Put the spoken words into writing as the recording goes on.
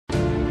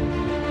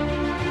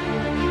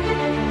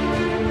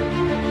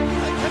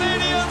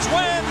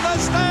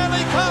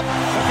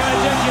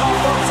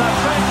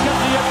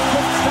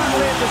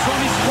de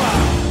son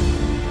histoire.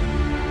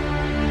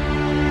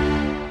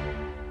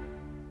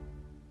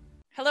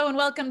 Hello and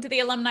welcome to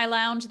the Alumni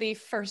Lounge, the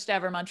first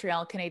ever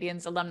Montreal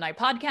Canadiens alumni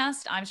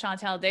podcast. I'm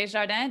Chantal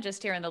Desjardins,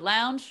 just here in the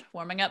lounge,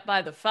 warming up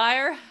by the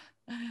fire,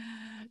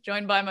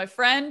 joined by my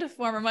friend,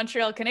 former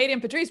Montreal Canadien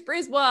Patrice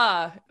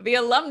Brisebois. The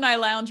Alumni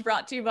Lounge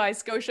brought to you by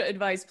Scotia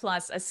Advice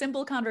Plus. A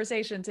simple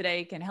conversation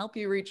today can help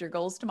you reach your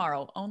goals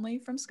tomorrow, only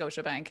from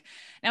Scotiabank.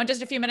 Now, in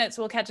just a few minutes,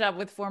 we'll catch up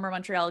with former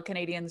Montreal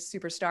Canadiens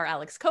superstar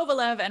Alex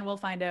Kovalev, and we'll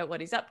find out what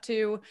he's up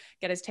to,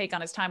 get his take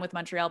on his time with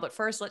Montreal. But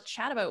first, let's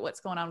chat about what's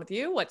going on with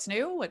you. What's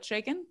new? What's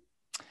shaking?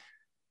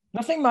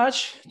 Nothing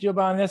much, to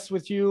be honest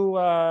with you,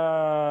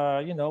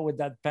 with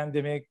that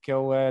pandemic,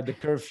 the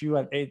curfew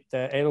at 8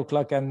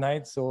 o'clock at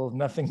night, so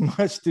nothing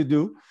much to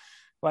do.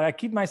 But I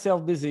keep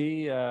myself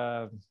busy,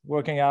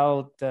 working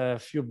out, a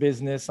few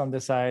business on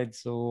the side.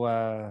 So,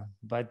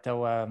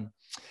 I'm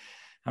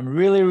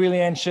really,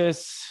 really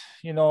anxious.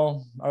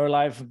 Our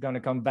life is going to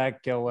come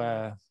back,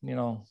 the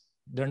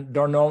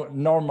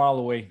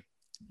normal way.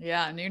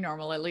 Yeah, new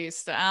normal at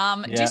least. Do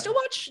you still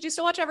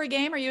watch every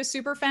game? Are you a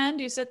super fan?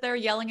 Do you sit there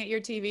yelling at your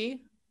TV?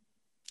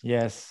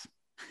 Yes,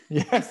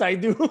 I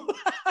do.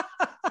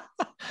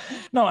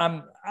 No,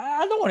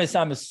 I don't want to say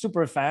I'm a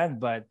super fan,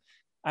 but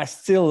I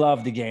still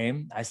love the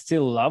game. I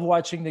still love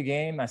watching the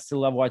game. I still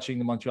love watching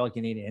the Montreal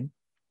Canadiens.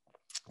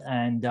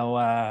 And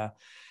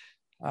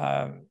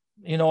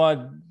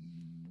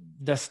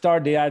the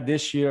start they had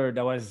this year,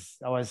 that was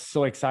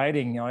so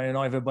exciting.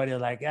 Everybody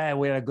was like, yeah,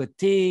 we're a good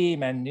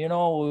team, and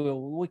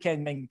we're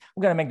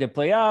gonna make the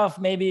playoff.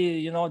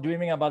 Maybe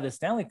dreaming about the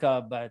Stanley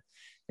Cup, but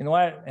you know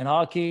what? In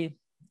hockey,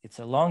 it's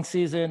a long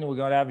season. We're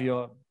gonna have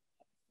your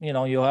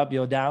up,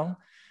 your down,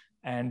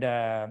 and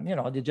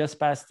they just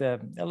passed a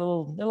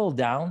little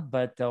down,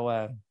 but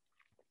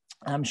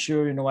I'm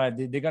sure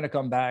they're gonna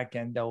come back,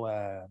 and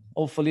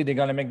hopefully they're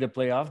gonna make the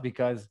playoff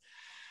because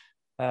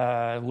we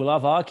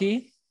love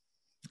hockey.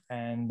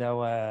 And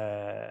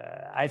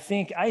I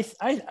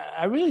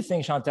really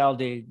think, Chantal,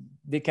 they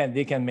can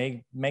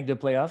make the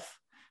playoff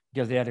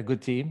because they had a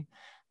good team.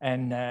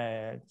 And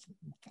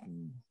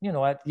you know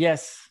what?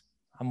 Yes,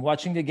 I'm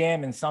watching the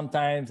game, and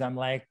sometimes I'm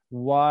like,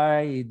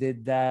 why he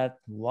did that?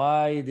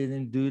 Why he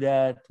didn't do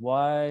that?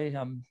 Why?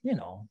 I'm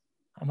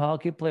a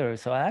hockey player,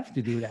 so I have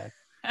to do that.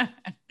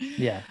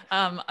 Yeah.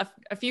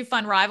 A few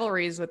fun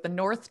rivalries with the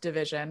North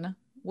Division.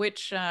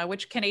 Which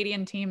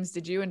Canadian teams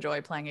did you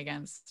enjoy playing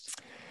against?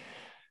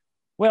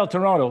 Well,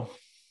 Toronto,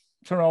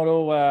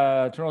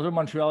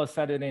 Montreal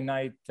Saturday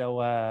night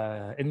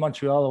in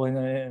Montreal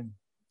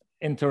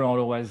in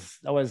Toronto was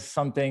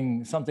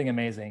something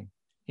amazing.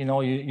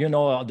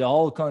 The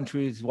whole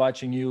country is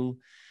watching you,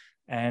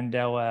 and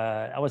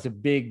that was a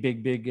big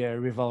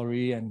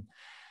rivalry, and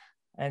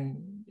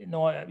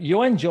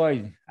you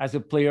enjoyed as a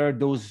player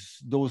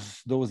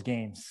those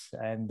games,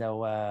 and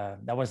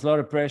that was a lot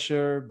of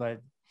pressure,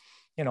 but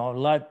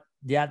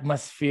the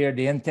atmosphere,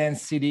 the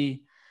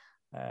intensity.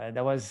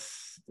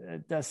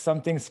 That's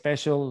something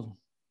special.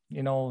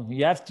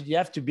 You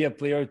have to be a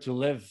player to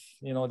live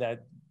that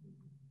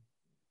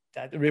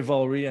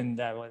rivalry, and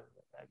that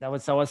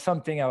was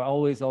something I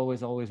always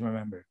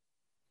remember.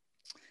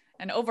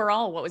 And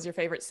overall, what was your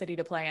favorite city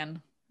to play in,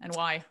 and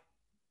why?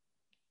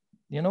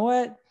 You know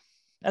what?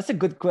 That's a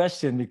good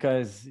question,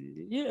 because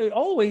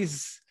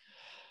always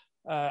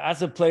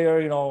as a player,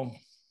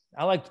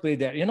 I like to play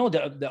there.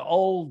 The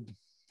old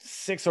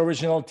 6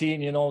 original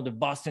team, the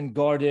Boston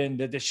Garden,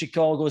 the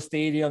Chicago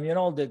Stadium,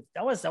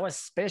 that was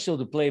special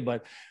to play.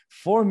 But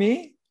for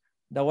me,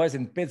 that was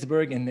in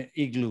Pittsburgh in the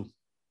Igloo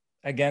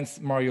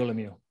against Mario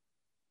Lemieux.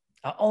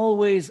 I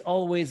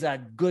always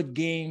had good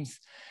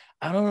games.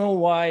 I don't know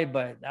why,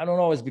 but I don't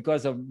know. It's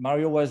because of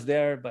Mario was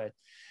there,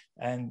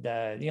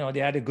 they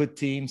had a good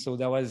team. So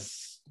that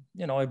was,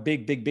 a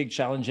big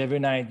challenge every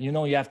night. You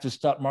have to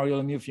stop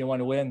Mario Lemieux if you want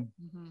to win.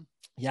 Mm-hmm.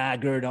 Yeah,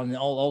 Gerd, on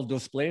all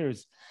those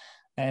players.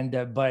 And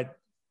but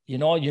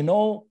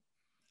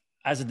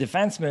as a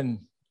defenseman,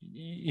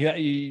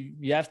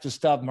 you have to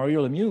stop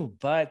Mario Lemieux,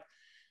 but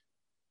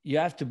you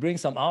have to bring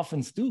some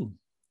offense too.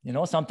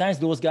 Sometimes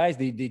those guys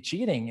they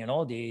cheating.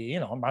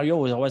 Mario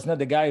was not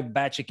the guy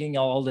back checking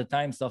all the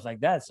time, stuff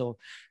like that. So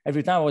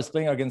every time I was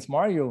playing against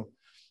Mario,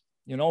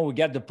 we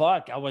get the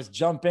puck, I was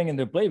jumping in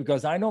the play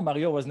because I know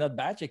Mario was not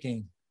back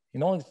checking.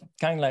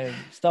 Kind of like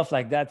stuff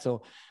like that.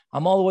 So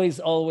I'm always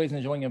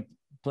enjoying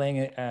playing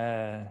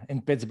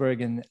in Pittsburgh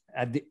and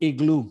at the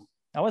Igloo.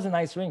 That was a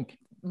nice rink.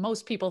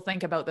 Most people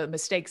think about the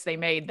mistakes they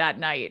made that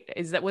night.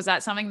 Was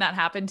that something that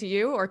happened to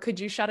you, or could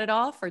you shut it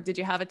off, or did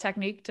you have a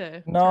technique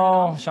to?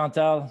 No,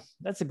 Chantal,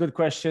 that's a good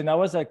question. I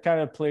was a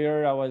kind of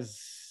player. I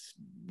was,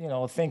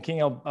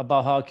 thinking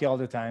about hockey all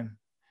the time.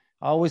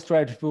 I always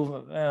try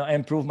to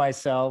improve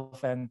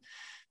myself, and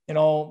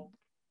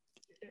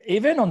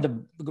even on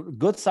the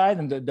good side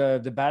and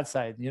the bad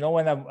side,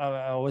 when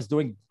I was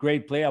doing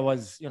great play, I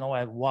was,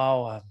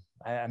 wow,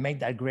 I made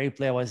that great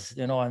play. I was,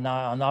 an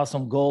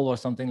awesome goal or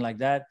something like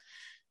that.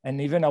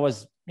 And even I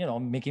was,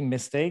 making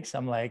mistakes.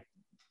 I'm like,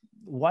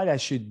 what I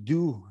should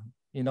do,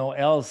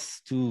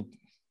 else to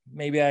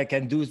maybe I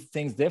can do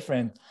things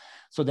different.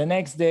 So the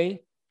next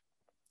day,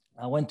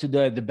 I went to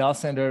the Bell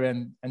Center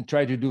and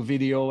tried to do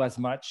video as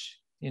much,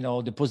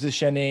 the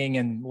positioning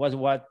and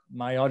what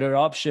my other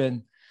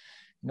option,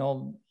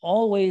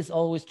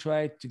 always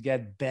try to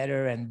get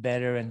better and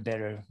better and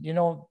better.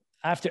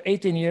 After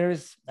 18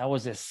 years, I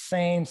was the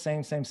same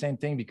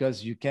thing,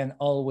 because you can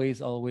always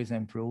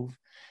improve.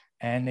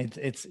 And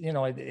it's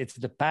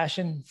the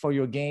passion for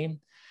your game,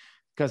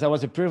 because I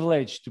was a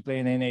privilege to play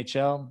in the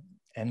NHL.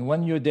 And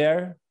when you're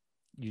there,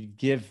 you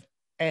give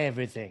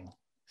everything.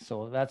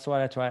 So that's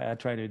what I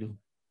try to do.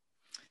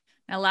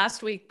 Now,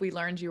 last week we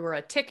learned you were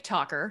a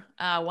TikToker,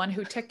 one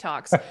who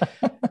TikToks.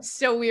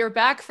 So we are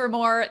back for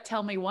more.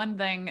 Tell me one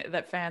thing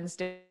that fans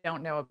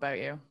don't know about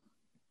you.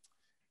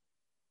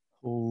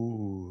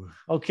 Oh,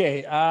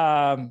 okay.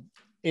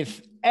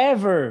 If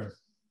ever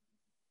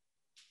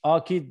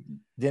hockey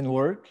didn't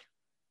work,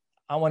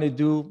 I want to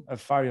do a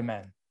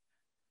fireman.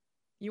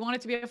 You want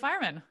it to be a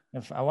fireman?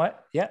 I want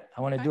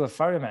to do a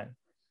fireman,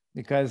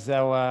 because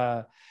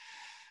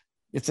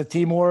it's a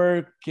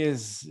teamwork.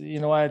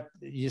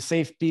 You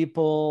save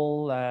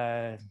people.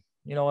 I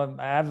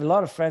have a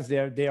lot of friends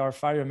there. They are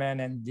firemen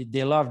and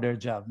they love their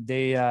job.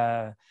 They,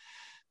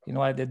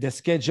 the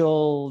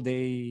schedule,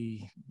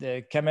 the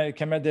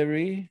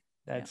camaraderie,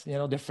 that's,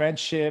 the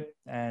friendship,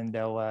 and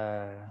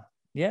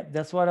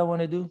that's what I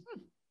want to do.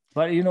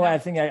 But, I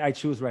think I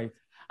choose right.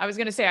 I was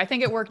going to say, I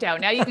think it worked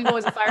out. Now you can go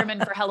as a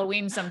fireman for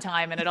Halloween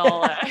sometime, and it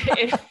all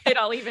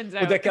evens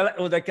out.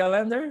 With the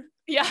calendar?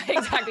 Yeah,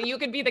 exactly. You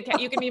can be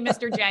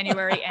Mr.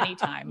 January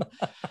anytime.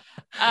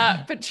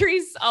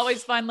 Patrice,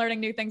 always fun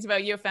learning new things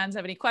about you. If fans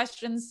have any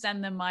questions,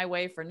 send them my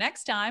way for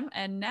next time.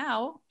 And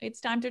now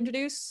it's time to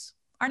introduce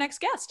our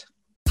next guest.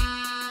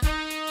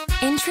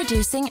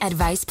 Introducing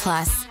Advice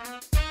Plus,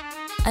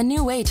 a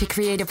new way to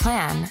create a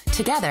plan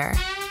together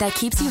that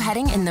keeps you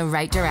heading in the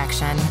right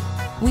direction.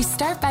 We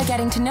start by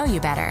getting to know you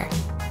better.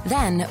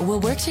 Then we'll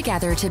work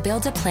together to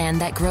build a plan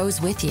that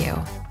grows with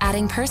you,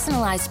 adding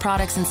personalized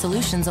products and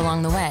solutions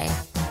along the way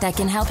that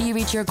can help you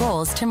reach your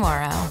goals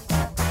tomorrow.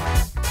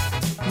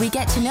 We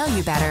get to know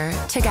you better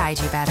to guide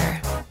you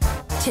better.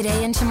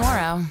 Today and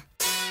tomorrow.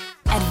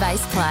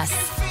 Advice Plus,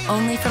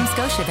 only from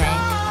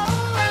Scotiabank.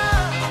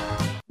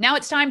 Now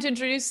it's time to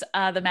introduce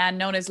the man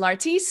known as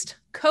L'artiste,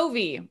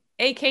 Kovy,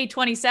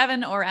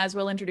 AK-27, or as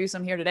we'll introduce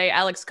him here today,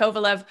 Alex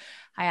Kovalev.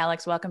 Hi,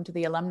 Alex. Welcome to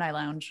the Alumni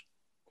Lounge.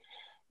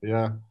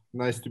 Yeah,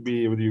 nice to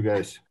be with you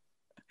guys.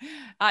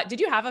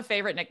 Did you have a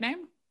favorite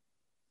nickname?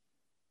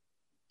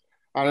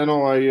 I don't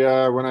know.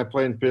 When I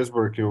played in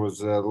Pittsburgh, it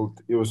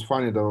was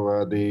funny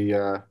though.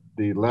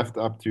 They left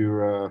up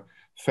to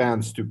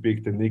fans to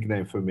pick the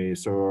nickname for me.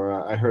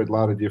 So I heard a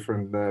lot of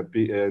different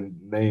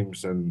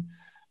names and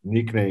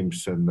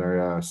nicknames,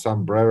 and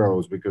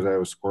sombreros because I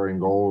was scoring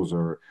goals,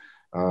 or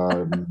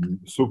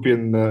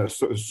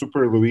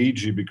Super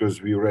Luigi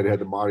because we already had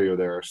the Mario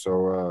there.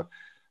 So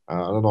I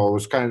don't know, it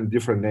was kind of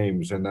different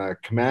names. And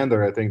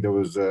Commander, I think there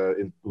was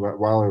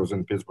while I was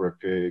in Pittsburgh,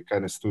 it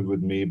kind of stood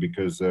with me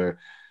because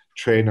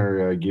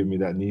trainer gave me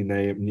that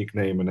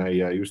nickname, and I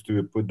used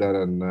to put that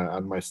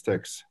on my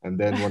sticks. And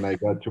then when I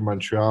got to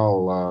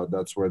Montreal,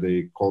 that's where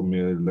they called me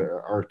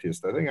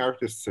artist. I think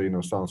artist,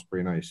 sounds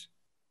pretty nice.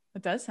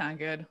 It does sound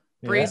good.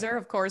 Breezer,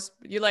 of course.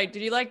 Did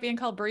you like being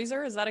called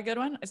Breezer? Is that a good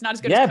one? It's not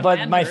as good as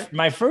Commander. But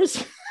my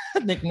first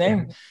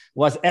nickname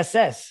was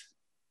SS.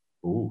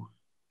 Ooh.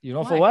 You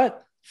know, for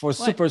what? For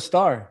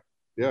superstar.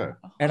 Yeah.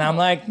 And I'm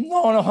like,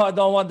 no, I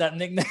don't want that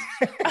nickname.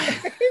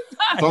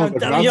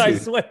 I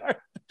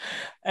swear.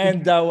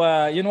 And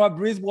you know what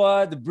Breeze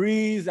was? The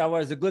Breeze. I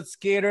was a good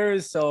skater,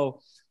 so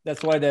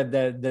that's why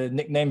the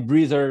nickname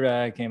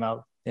Breezer came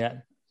out. Yeah.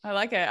 I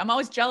like it. I'm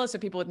always jealous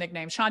of people with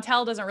nicknames.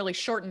 Chantal doesn't really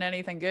shorten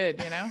anything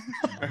good, you know?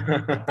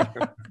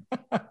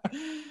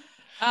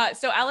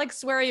 So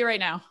Alex, where are you right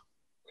now?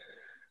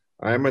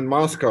 I'm in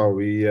Moscow.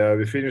 We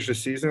finished the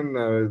season.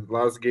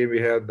 Last game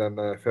we had on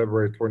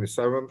February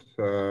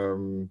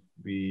 27th.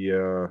 We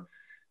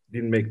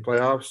didn't make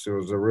playoffs. It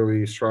was a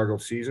really struggle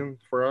season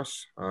for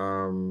us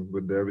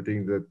with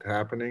everything that's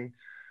happening.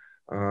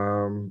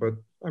 But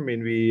I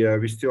mean,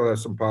 we still have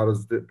some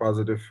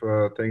positive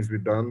things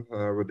we've done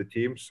with the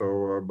team.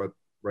 So, but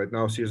right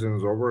now season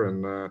is over,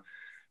 and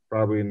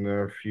probably in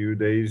a few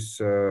days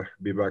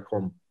be back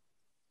home.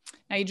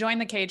 Now you joined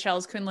the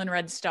KHL's Kunlun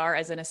Red Star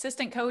as an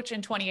assistant coach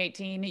in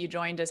 2018. You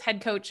joined as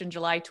head coach in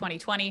July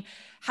 2020.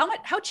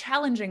 How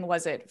challenging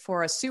was it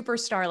for a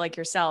superstar like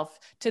yourself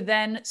to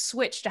then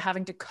switch to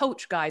having to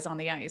coach guys on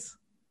the ice?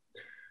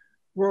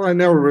 Well, I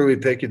never really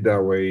take it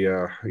that way.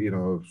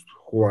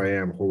 Who I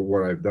am,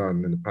 what I've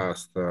done in the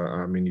past.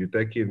 I mean, you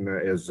take in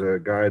as a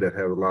guy that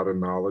have a lot of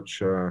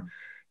knowledge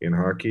in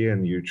hockey,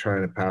 and you're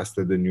trying to pass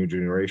to the new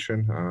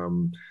generation.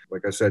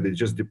 Like I said, it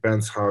just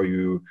depends how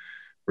you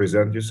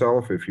present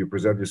yourself. If you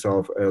present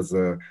yourself as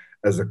a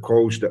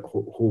coach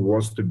who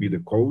wants to be the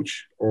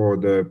coach, or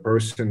the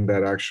person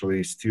that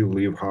actually still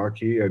live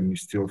hockey and you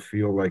still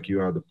feel like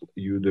you are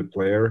the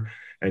player,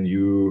 and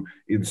you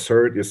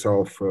insert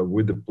yourself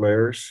with the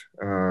players,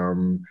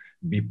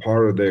 be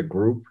part of their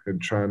group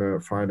and trying to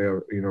find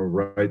out,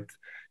 right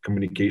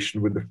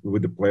communication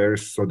with the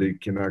players so they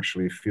can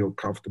actually feel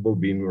comfortable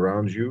being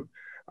around you.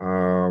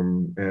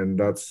 And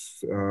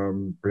that's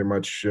pretty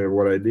much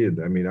what I did.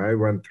 I mean, I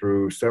went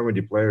through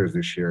 70 players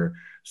this year,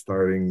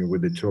 starting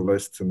with the two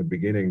lists in the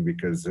beginning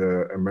because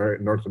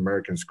North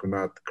Americans could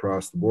not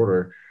cross the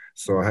border.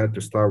 So I had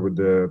to start with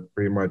the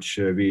pretty much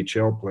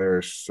VHL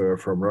players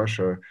from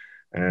Russia.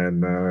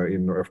 And,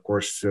 of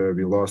course,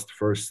 we lost the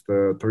first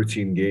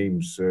 13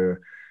 games.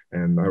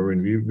 And I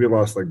mean, we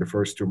lost like the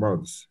first 2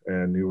 months.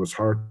 And it was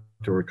hard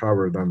to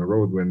recover down the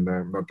road when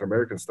North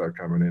Americans start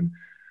coming in.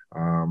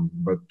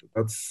 But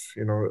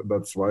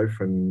that's life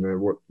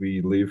and what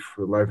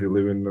life we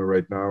live in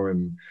right now.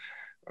 And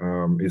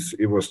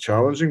it was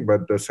challenging,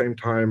 but at the same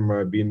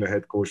time, being the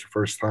head coach the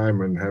first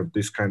time and have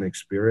this kind of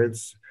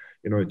experience,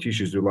 it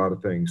teaches you a lot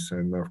of things.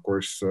 And of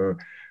course,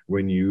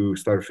 when you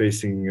start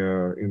facing,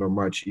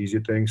 much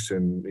easier things,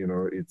 and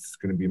it's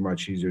going to be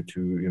much easier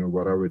to,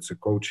 whatever it's a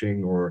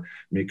coaching or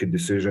make a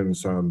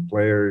decisions on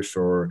players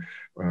or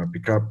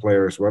pick up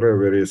players,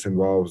 whatever it is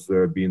involves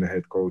being a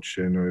head coach,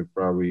 and it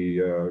probably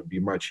be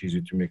much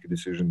easier to make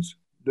decisions.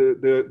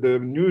 The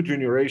new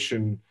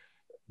generation,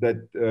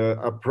 that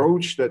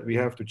approach that we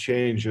have to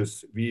change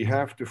is we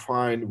have to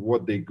find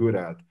what they're good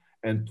at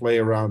and play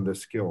around the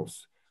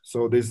skills.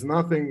 So there's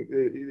nothing,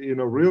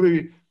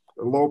 really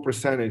low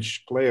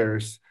percentage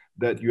players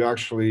that you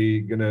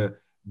actually gonna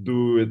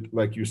do it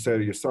like you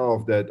said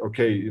yourself, that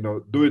okay,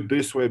 do it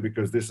this way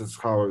because this is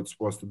how it's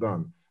supposed to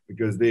done.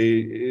 Because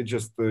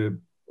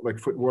like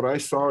what I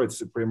saw,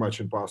 it's pretty much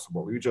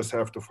impossible. You just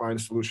have to find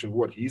a solution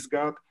what he's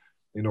got,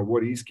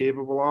 what he's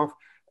capable of,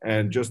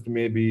 and just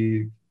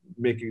maybe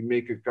make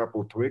a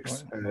couple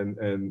tweaks, and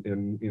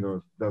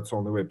that's the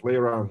only way. Play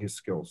around his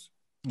skills.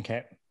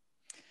 Okay.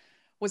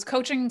 Was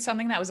coaching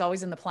something that was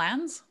always in the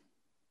plans?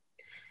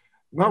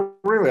 Not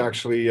really,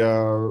 actually.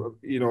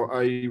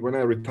 When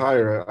I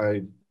retire,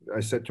 I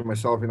said to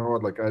myself, you know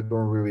what, like I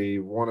don't really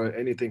want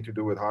anything to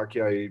do with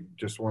hockey. I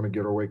just want to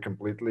get away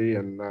completely.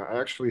 And I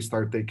actually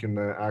started taking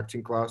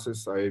acting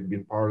classes. I've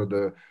been part of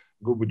the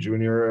Gooba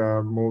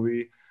Junior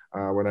movie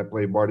when I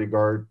played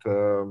bodyguard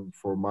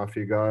for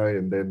Mafia Guy,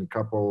 and then a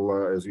couple,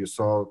 as you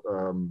saw,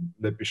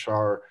 Le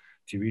Pichard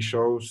TV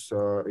shows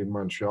in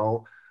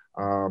Montreal.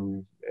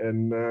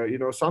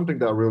 Something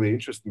that really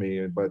interests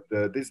me, but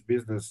this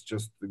business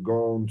just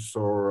gone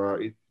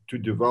to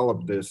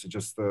develop this,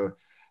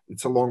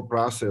 it's a long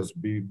process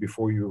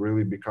before you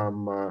really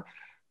become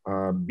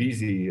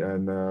busy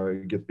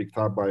and get picked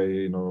up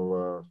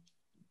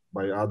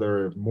by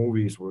other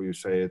movies where you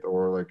say it,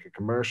 or like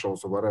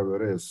commercials or whatever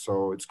it is.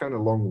 So it's kind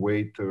of a long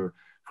way for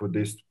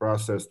this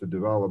process to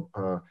develop.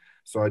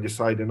 So I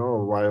decided,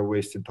 why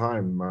wasting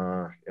time?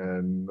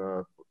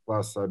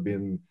 Plus I've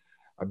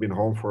been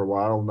home for a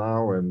while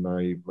now, and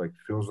I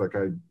feels like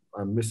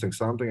I'm missing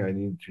something. I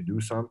need to do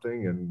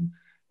something,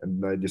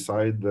 and I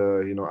decided,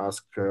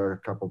 ask a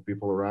couple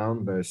people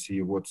around,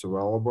 see what's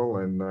available,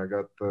 and I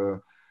got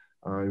the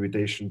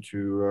invitation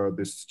to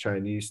this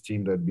Chinese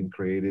team that had been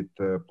created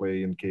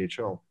play in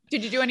KHL.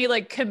 Did you do any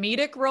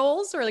comedic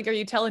roles, or are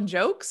you telling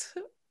jokes?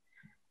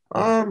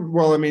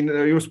 Well, I mean,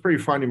 it was a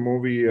pretty funny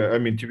movie.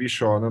 TV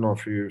show. I don't know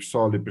if you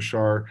saw Le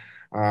Pichard.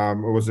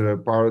 It was a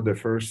part of the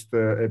first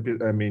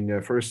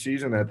first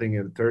season. I think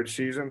in the third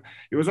season,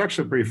 it was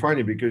actually pretty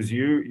funny because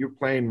you're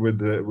playing with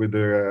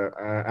the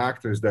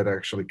actors that are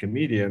actually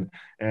comedian,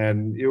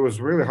 and it was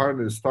really hard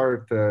to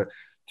start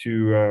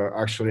to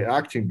actually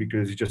acting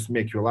because it just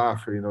make you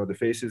laugh. The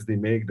faces they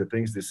make, the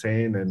things they're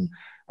saying, and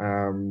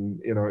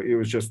it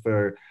was just.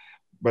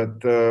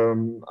 But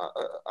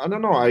I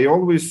don't know. I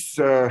always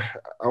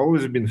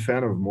been a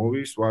fan of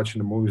movies, watching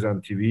the movies on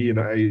TV, and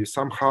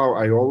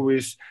I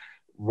always,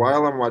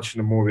 while I'm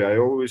watching the movie, I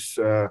always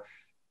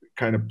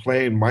kind of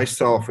playing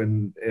myself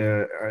in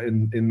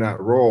that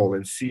role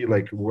and see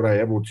would I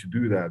able to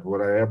do that?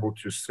 Would I able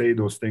to say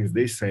those things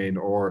they saying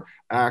or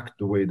act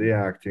the way they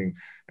acting?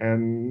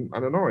 And I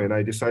don't know. And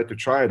I decided to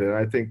try it, and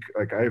I think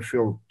I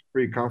feel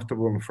pretty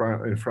comfortable in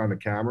front of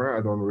camera.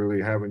 I don't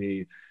really have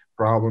any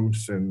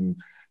problems, and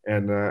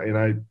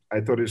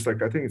I thought it's I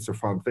think it's a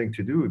fun thing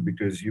to do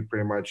because you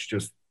pretty much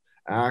just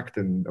act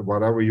and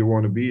whatever you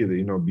want to be,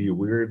 be a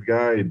weird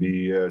guy,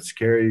 be a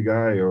scary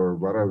guy, or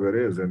whatever it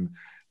is, and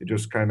it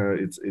just kind of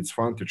it's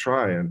fun to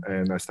try.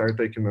 And I started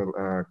taking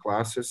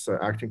classes,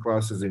 acting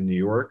classes in New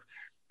York.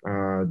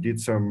 Did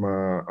some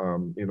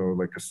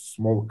a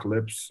small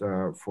clips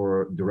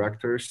for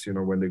directors,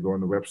 when they go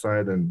on the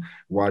website and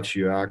watch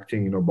you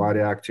acting, body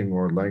acting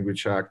or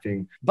language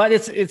acting. But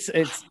it's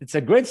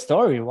a great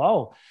story.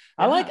 Wow.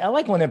 I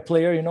like when a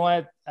player,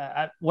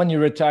 when you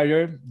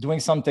retire, doing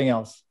something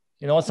else,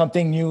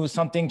 something new,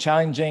 something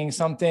challenging,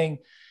 something.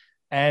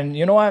 And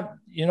you know what,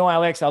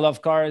 Alex, I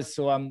love cars,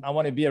 so I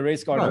want to be a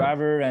race car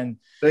driver. And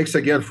thanks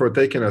again for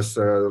taking us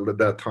at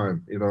that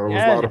time. It was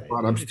a lot of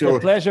fun. It's a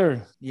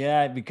pleasure.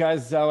 Yeah,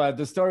 because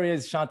the story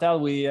is, Chantal,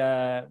 we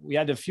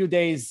had a few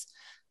days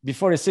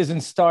before the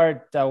season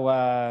start.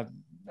 I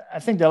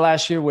think the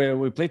last year where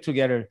we played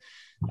together,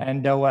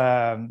 And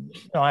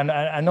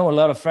I know a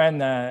lot of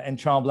friends in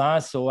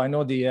Tremblant, so I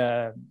know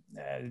the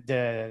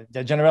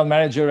general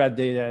manager at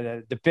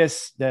the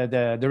piste,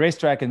 the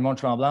racetrack in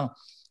Mont-Tremblant.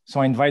 So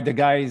I invite the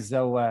guys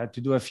to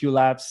do a few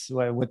laps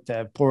with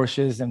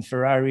Porsches and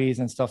Ferraris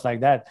and stuff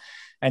like that.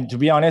 And to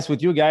be honest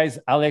with you guys,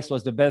 Alex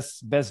was the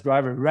best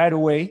driver right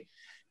away.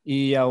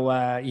 He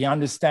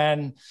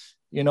understand,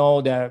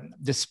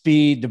 the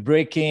speed, the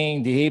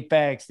braking, the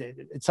apex.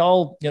 It's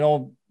all,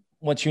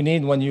 what you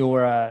need when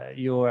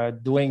you're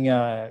doing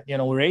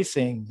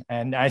racing.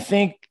 And I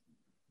think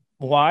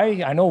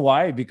I know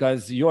why,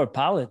 because you're a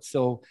pilot,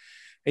 so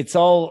it's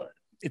all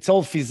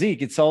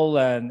physique, it's all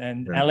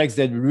and Yeah. Alex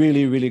did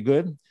really, really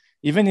good.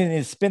 Even in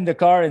his spin the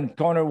car in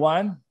corner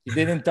one, he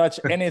didn't touch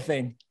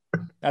anything.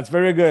 That's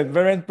very good,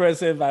 very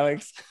impressive,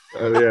 Alex.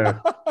 Yeah.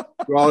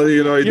 Well,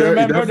 You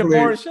remember the definitely,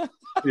 Porsche?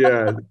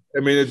 yeah. I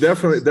mean, it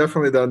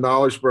definitely the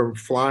knowledge from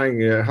flying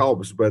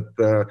helps, but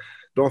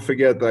don't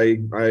forget,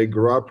 I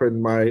grew up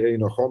in my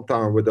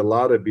hometown with a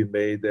lot of being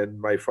made, and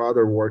my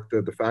father worked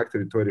at the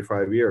factory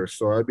 25 years,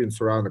 so I've been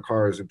surrounded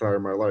cars entire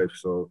my life.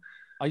 So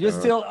Are you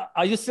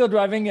still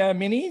driving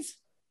minis?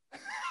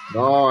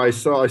 no, I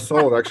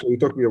sold. Actually, it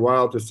took me a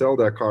while to sell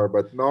that car,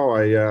 but no,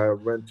 I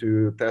went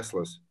to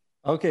Teslas.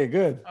 Okay,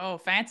 good. Oh,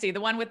 fancy.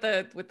 The one with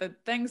the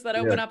things that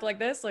open Yeah, up like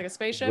this, like a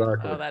spaceship.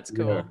 exactly. Oh, that's Yeah,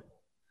 cool. Good.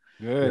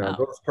 yeah, Wow.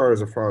 those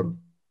cars are fun.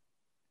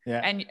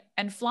 Yeah.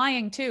 And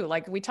flying too.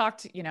 Like we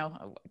talked,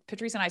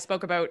 Patrice and I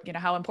spoke about,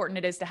 how important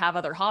it is to have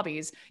other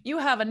hobbies. You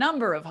have a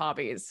number of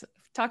hobbies.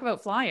 Talk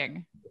about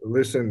flying.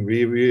 Listen,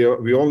 we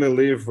only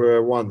live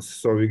once,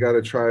 so we got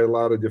to try a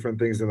lot of different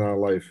things in our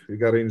life. We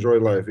got to enjoy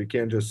life. You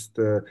can't just,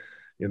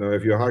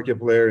 if you're a hockey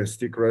player and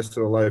stick rest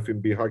of the life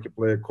and be a hockey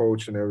player,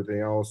 coach, and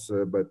everything else,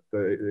 but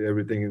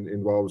everything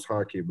involves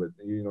hockey. But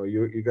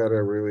you got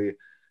to really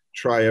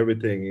try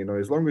everything.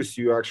 As long as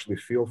you actually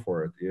feel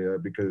for it, yeah,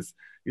 because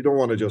you don't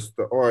want to just,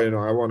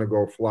 I want to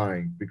go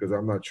flying because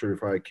I'm not sure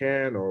if I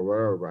can or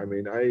whatever. I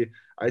mean,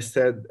 I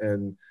said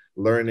and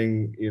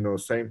learning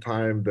same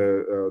time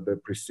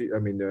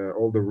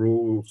all the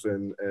rules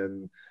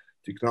and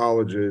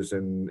technologies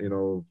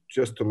and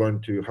just to learn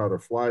to how to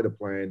fly the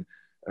plane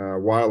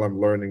while I'm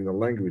learning the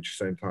language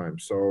same time.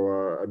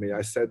 So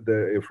I said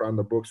in front of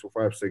the books for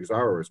 5-6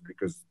 hours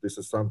because this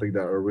is something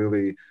that I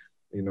really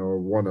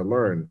want to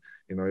learn.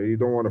 You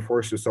don't want to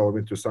force yourself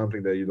into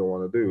something that you don't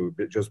want to do,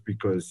 but just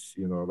because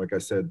like I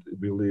said,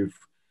 we live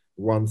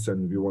once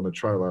and we want to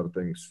try a lot of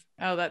things.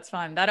 Oh, that's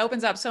fun. That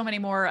opens up so many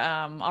more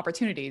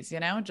opportunities,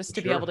 just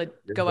to be able to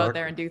go out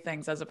there and do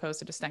things as opposed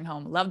to just staying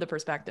home. Love the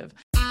perspective.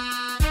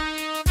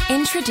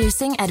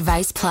 Introducing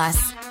Advice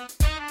Plus,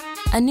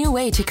 a new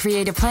way to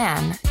create a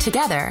plan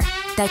together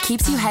that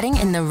keeps you heading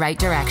in the right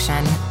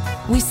direction.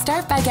 We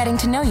start by getting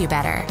to know you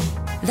better.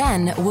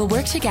 Then we'll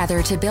work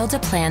together to build a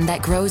plan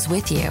that grows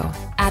with you,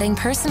 adding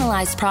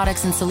personalized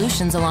products and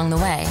solutions along the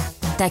way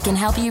that can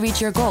help you reach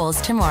your goals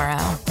tomorrow.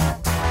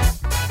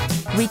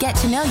 We get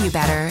to know you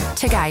better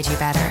to guide you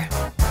better.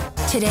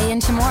 Today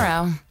and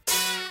tomorrow.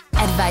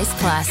 Advice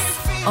Plus,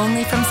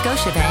 only from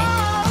Scotiabank.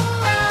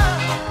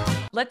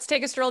 Let's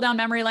take a stroll down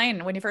memory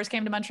lane. When you first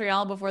came to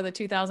Montreal before the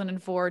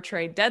 2004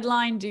 trade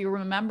deadline, do you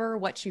remember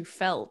what you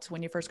felt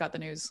when you first got the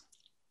news?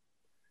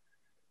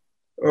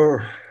 Oh,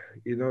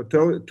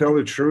 tell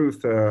the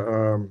truth.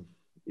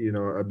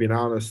 I've been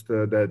honest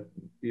that,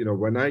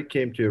 when I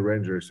came to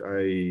Rangers,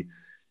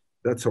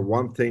 that's a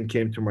one thing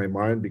came to my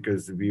mind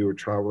because we were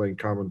traveling,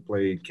 come and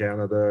play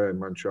Canada and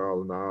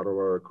Montreal and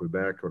Ottawa,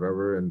 Quebec,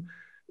 whatever. And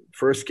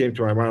first came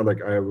to my mind,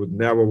 like I would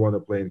never want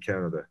to play in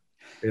Canada.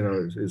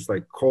 It's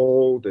like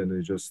cold and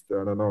it's just,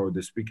 I don't know,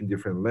 they speak in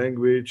different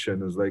language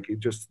and it's like,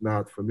 it's just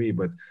not for me.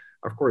 But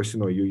of course,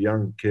 you're a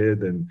young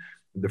kid and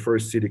the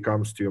first city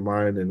comes to your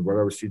mind and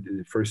whatever city,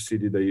 the first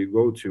city that you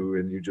go to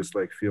and you just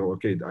like feel,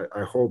 okay,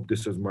 I hope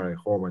this is my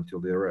home until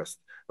the arrest.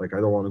 Like,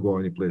 I don't want to go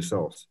anyplace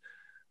else.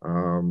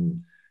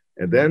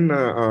 And then,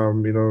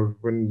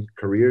 when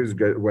careers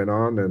went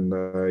on and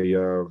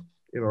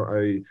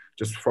I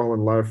just fall in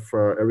love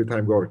every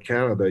time I go to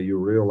Canada, you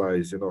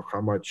realize,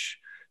 how much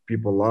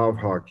people love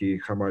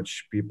hockey, how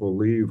much people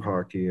leave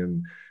hockey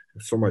and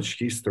so much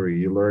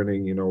history. You're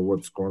learning,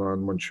 what's going on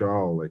in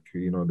Montreal, like,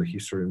 the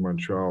history in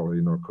Montreal,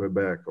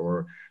 Quebec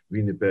or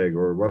Winnipeg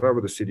or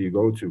whatever the city you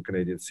go to,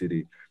 Canadian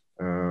city.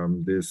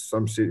 There's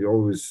some city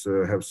always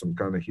have some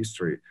kind of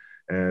history.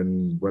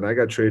 And when I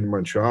got traded in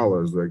Montreal, I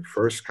was like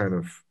first kind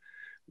of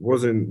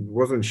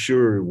wasn't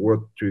sure what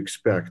to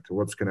expect,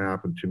 what's going to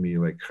happen to me,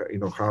 like,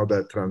 how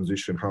that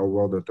transition, how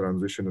well the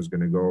transition is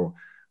going to go.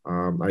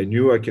 I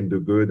knew I can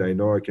do good. I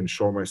know I can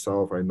show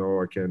myself. I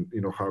know I can,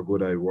 how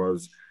good I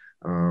was.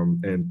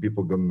 And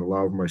people gonna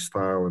love my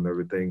style and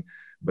everything.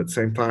 But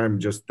same time,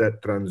 just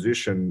that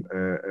transition,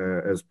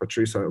 as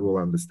Patrice will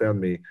understand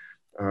me,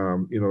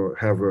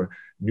 have a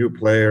new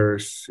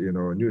players,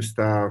 new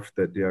staff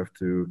that you have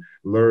to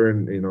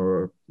learn,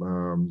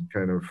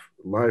 kind of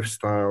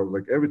lifestyle,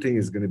 like everything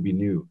is going to be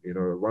new.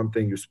 One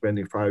thing you're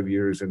spending 5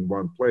 years in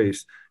one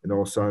place and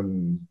all of a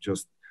sudden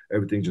just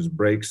everything just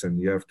breaks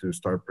and you have to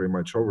start pretty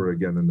much over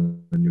again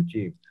in a new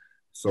team.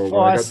 So For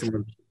when I got us,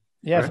 to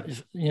yeah,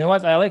 right? you know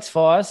what, Alex,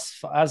 for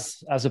us,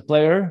 as a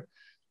player,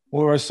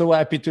 we were so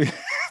happy to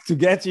to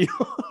get you.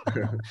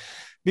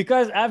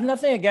 Because I have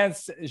nothing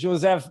against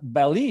Joseph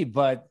Bali,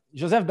 but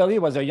Joseph Bali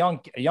was a young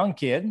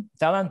kid,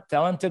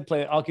 talented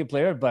hockey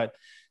player, but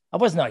I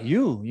was not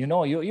you. You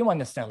know, you won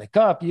the Stanley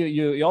Cup.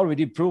 You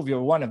already proved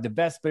you're one of the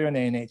best players in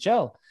the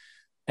NHL.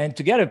 And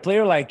to get a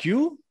player like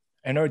you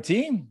and our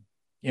team,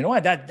 you know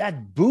what,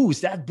 that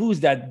boost,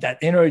 that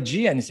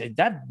energy, and say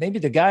that maybe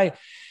the guy,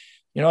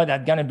 you know,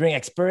 that gonna bring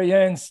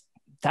experience,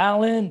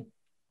 talent,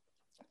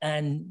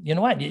 and you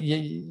know what,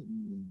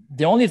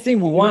 the only thing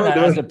we You want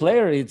know, as a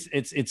player, yeah.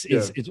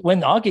 it's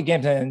win hockey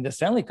games and the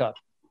Stanley Cup.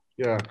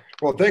 Yeah,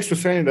 well, thanks for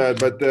saying that.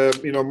 But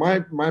you know,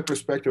 my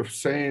perspective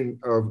saying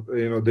of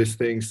these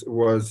things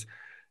was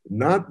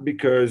not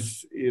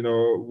because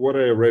what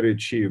I already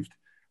achieved.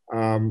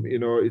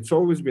 It's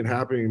always been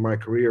happening in my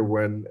career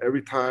when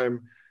every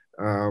time,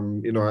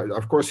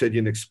 of course, I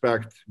didn't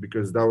expect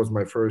because that was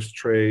my first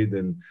trade,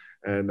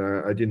 and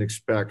I didn't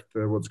expect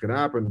what's going to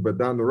happen. But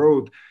down the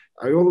road,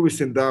 I always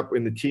end up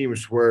in the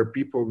teams where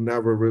people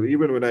never really,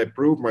 even when I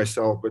proved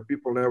myself, but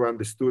people never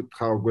understood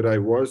how good I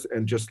was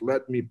and just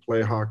let me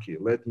play hockey.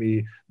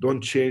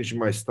 Don't change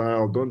my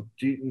style. Don't,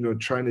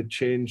 trying to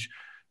change,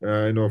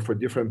 for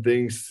different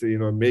things,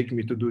 make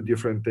me to do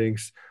different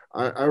things.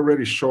 I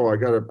already show,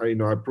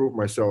 I proved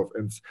myself.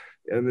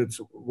 And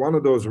it's one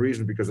of those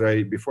reasons because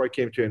before I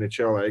came to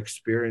NHL, I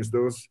experienced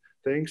those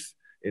things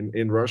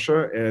in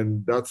Russia,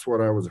 and that's what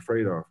I was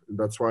afraid of. And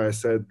that's why I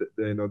said,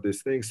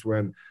 these things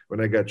when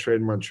I got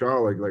traded in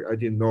Montreal, like I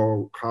didn't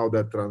know how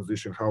that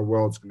transition, how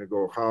well it's going to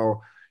go, how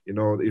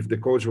if the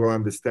coach will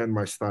understand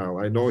my style.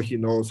 I know he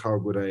knows how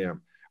good I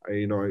am.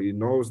 He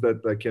knows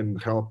that I can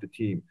help the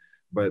team.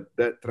 But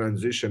that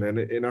transition,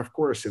 and of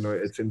course,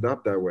 it's ended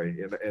up that way.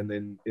 And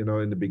then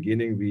in the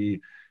beginning,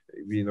 we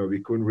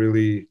couldn't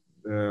really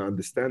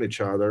understand each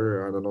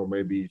other. I don't know,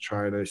 maybe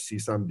trying to see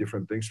some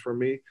different things from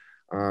me.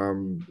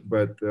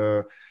 But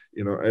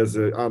as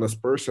an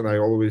honest person, I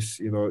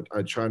always,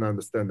 I try to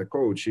understand the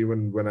coach,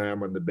 even when I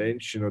am on the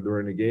bench,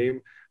 during the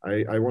game.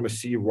 I want to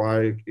see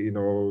why,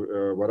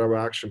 whatever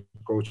action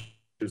coach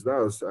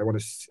does, I want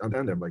to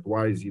understand them. Like,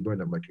 why is he doing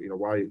them? Like,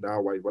 why now,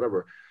 why,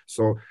 whatever.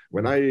 So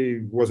when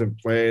I wasn't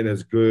playing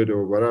as good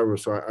or whatever,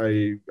 so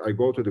I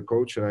go to the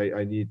coach and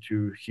I need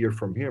to hear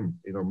from him.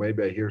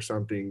 Maybe I hear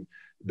something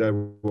that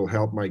will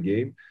help my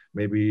game.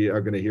 Maybe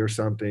I'm going to hear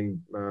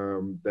something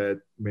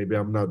that maybe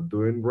I'm not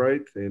doing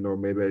right.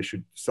 Maybe I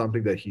should,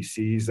 something that he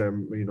sees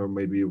and,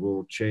 maybe it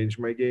will change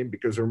my game.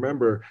 Because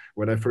remember,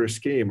 when I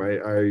first came,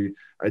 I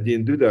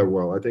didn't do that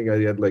well. I think I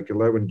had like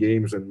 11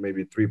 games and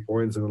maybe 3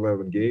 points in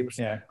 11 games.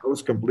 Yeah. I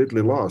was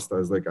completely lost. I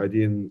was like, I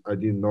didn't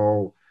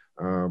know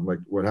like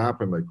what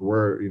happened, like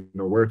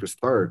where to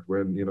start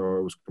when,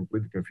 I was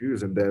completely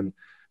confused. And then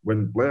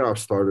when playoffs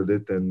started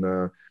it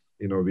and,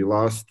 we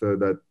lost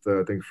that,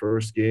 I think,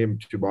 first game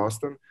to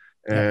Boston.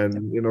 And,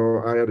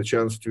 I had a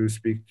chance to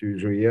speak to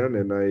Julien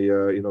and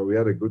we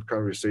had a good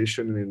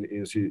conversation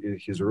in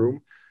his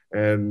room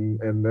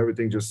and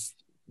everything just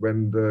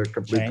went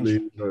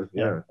completely,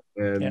 yeah.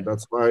 And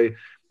that's why,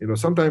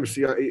 sometimes,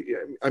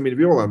 I mean,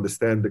 we all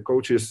understand the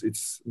coaches,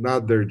 it's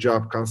not their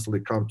job constantly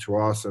come to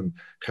us and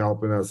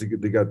helping us.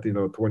 They got,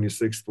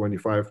 26,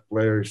 25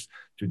 players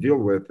to deal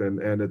with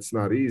and it's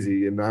not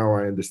easy. And now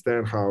I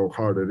understand how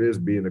hard it is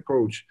being a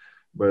coach.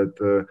 But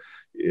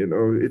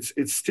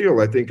it's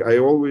still, I think I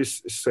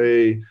always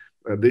say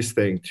this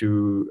thing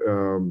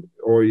to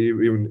or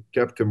even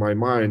kept in my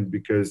mind,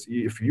 because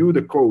if you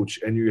the coach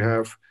and you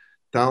have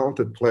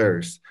talented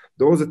players,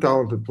 those are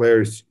talented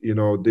players,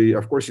 they,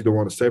 of course, you don't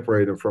want to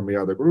separate them from the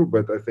other group,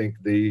 but I think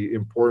the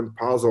important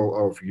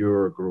puzzle of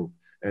your group,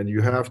 and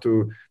you have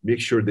to make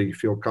sure they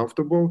feel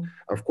comfortable.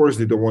 Of course,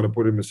 they don't want to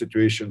put him in a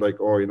situation like,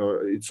 oh,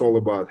 it's all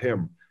about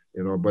him,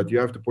 but you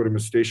have to put him in a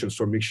situation.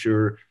 So make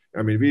sure,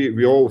 I mean,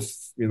 we all,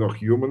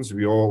 humans,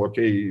 we all,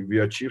 okay, we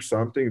achieve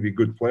something, we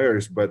good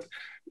players, but,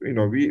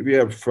 we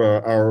have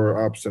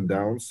our ups and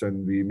downs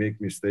and we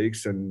make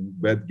mistakes and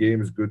bad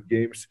games, good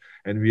games.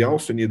 And we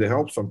also need the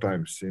help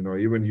sometimes,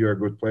 even you're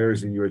good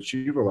players and you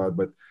achieve a lot,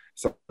 but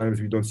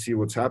sometimes we don't see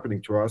what's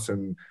happening to us.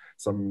 And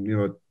some,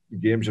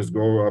 games just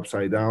go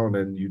upside down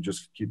and you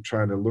just keep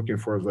trying to looking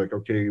for, like,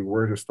 okay,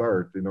 where to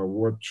start,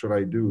 what should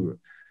I do?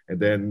 And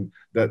then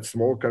that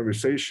small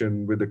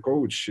conversation with the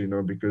coach,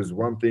 because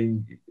one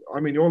thing,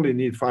 I mean, you only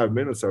need 5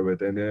 minutes of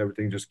it and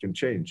everything just can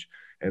change.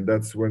 And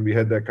that's when we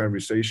had that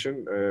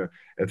conversation.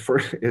 At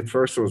first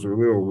it was a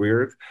little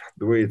weird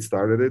the way it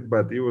started it,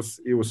 but it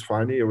was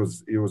funny. It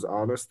was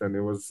honest, and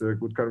it was a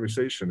good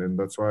conversation. And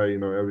that's why,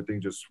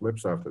 everything just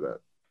flips after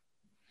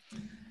that.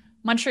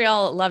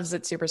 Montreal loves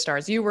its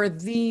superstars. You were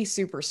the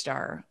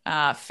superstar.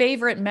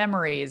 Favorite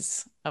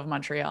memories of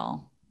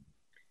Montreal?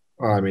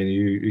 I mean,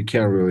 you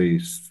can't really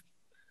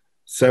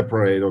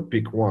separate or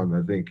pick one.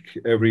 I think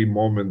every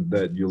moment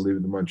that you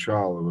lived in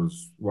Montreal, it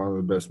was one of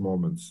the best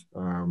moments.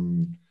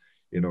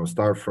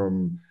 Start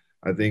from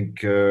I think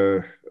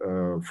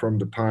from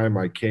the time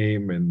I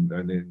came and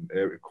then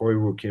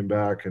Koivu came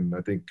back, and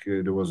I think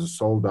there was a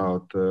sold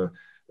out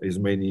as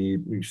many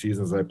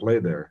seasons I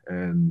played there.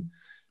 And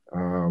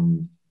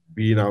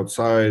being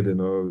outside,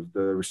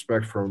 the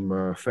respect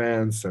from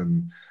fans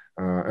and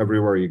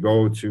everywhere you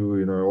go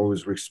to,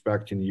 always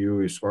respecting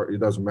you. It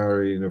doesn't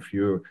matter, if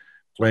you're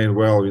playing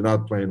well, you're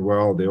not playing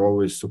well. They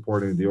always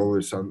supporting. They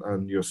always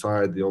on your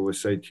side. They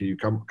always say to you,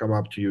 come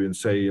up to you and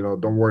say,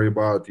 don't worry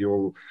about it.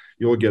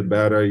 You'll get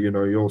better.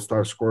 You'll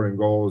start scoring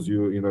goals.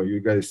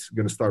 You guys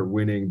gonna start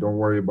winning. Don't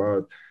worry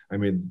about. I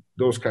mean,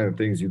 those kind of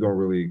things you don't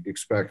really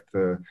expect.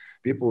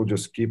 People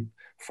just keep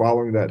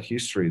following that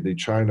history. They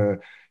trying to,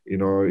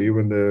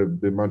 even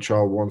the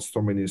Montreal won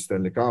so many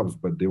Stanley Cups,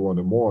 but they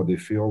wanted more. They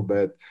feel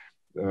that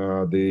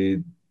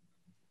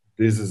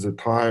this is a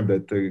time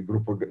that the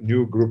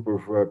new group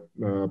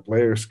of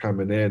players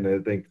coming in. I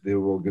think they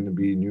will going to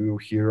be new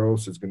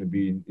heroes. It's going to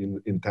be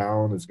in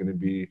town. It's going to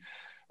be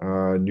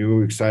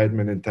new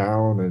excitement in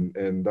town,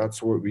 and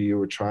that's what we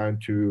were trying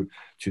to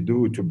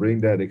do, to bring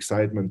that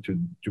excitement,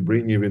 to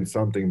bring even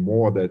something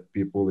more that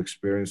people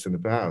experienced in the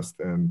past.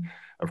 And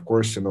of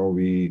course,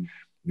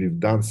 we've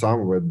done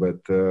some of it,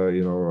 but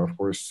of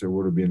course, it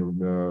would have been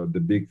the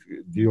big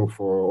deal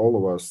for all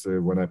of us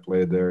when I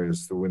played there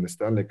is to win the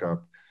Stanley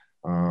Cup.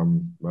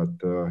 But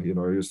I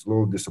was a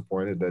little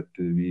disappointed that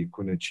we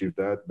couldn't achieve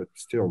that. But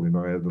still,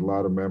 I had a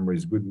lot of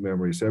memories, good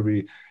memories.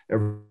 Every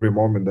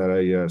moment that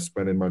I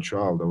spent in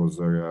Montreal, that was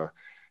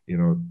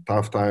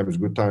tough times,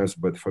 good times.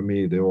 But for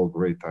me, they were all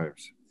great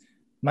times.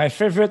 My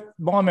favorite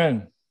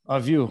moment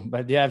of you,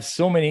 but you have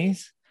so many.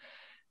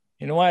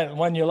 You know what?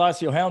 When you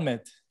lost your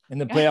helmet in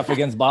the playoff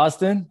against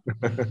Boston,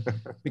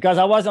 because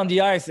I was on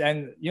the ice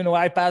and,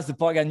 I passed the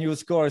puck and you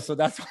scored. So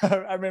that's what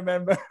I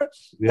remember.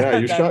 Yeah,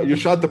 you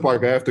shot the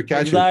puck. I have to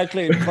catch it.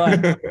 Exactly.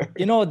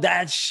 But,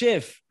 that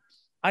shift,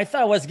 I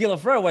thought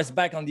Gilofre was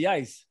back on the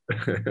ice.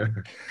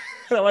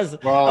 I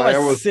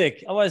was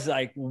sick. I was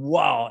like,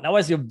 wow, that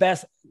was your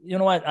best. You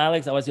know what,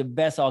 Alex? That was your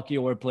best hockey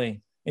you were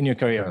playing in your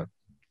career. Yeah.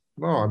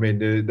 No, I mean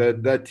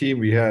that team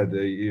we had,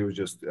 it was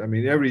just. I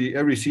mean,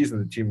 every season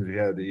the team we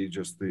had,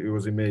 it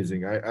was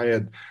amazing. I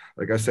had,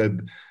 like I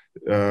said,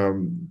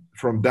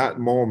 from that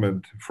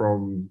moment,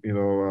 from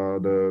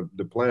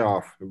the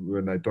playoff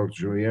when I talked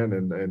to Julien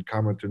and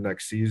coming to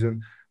next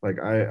season, like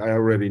I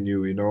already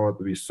knew,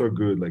 what we so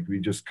good, like we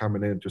just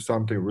coming into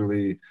something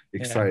really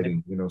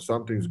exciting. Yeah.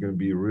 Something's going to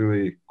be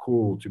really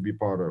cool to be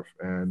part of,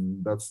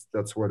 and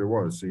that's what it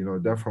was.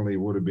 Definitely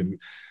would have been,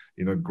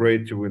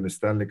 great to win the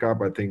Stanley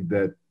Cup. I think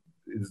that.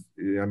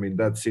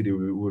 That city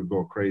would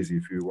go crazy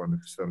if you won the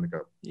Stanley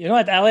Cup. You know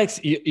what, Alex?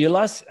 You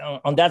lost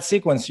on that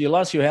sequence. You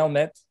lost your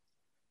helmet.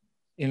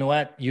 You know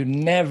what? You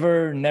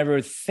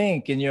never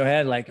think in your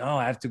head like, oh,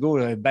 I have to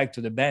go back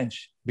to the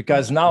bench,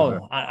 because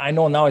now I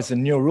know now it's the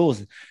new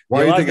rules.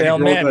 Why you think the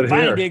helmet?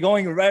 They're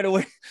going right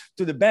away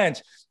to the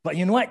bench. But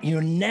you know what?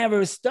 You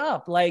never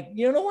stop. Like,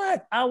 you know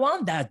what? I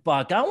want that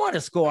puck. I want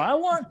to score.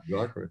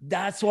 Exactly.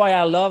 That's why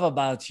I love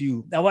about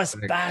you. That was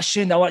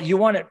passion.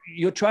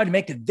 You try to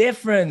make a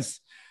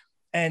difference.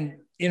 And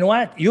you know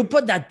what? You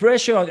put that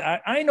pressure on.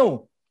 I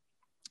know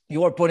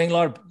you are putting a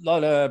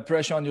lot of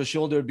pressure on your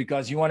shoulder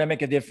because you want to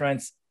make a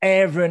difference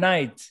every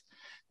night.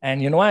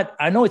 And you know what?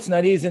 I know it's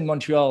not easy in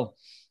Montreal.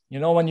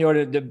 When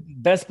you're the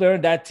best player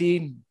in that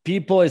team,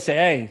 people say,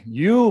 hey,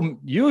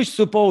 you're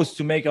supposed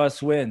to make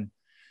us win.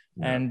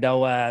 Yeah. And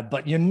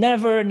but you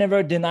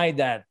never denied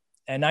that.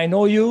 And I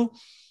know you,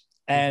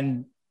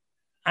 and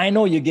I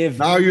know you give.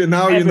 Now you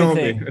know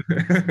me.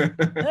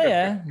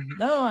 Yeah.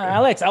 No,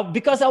 Alex,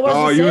 because I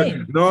was the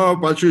same. No,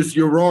 Patrice,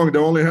 you're wrong. The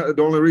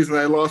only reason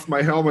I lost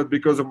my helmet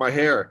because of my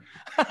hair.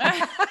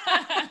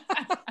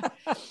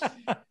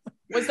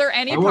 Was there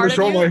any I part want to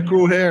show of you? my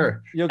cool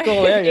hair. Your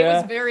cool hair, yeah. It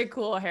was very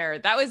cool hair.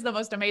 That was the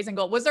most amazing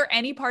goal. Was there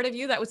any part of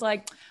you that was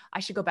like, I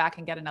should go back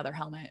and get another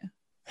helmet?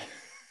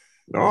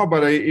 No,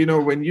 but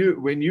when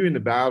you in the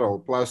battle,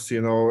 plus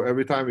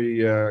every time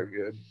we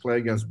play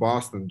against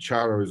Boston,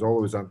 Charo is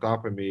always on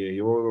top of me.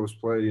 He always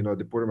play,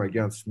 they put him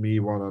against me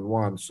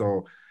 1-on-1.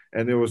 So,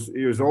 and he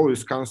was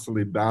always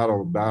constantly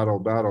battle,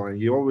 and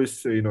he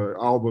always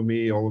album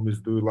me, always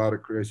do a lot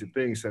of crazy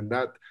things. And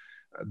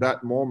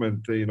that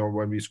moment,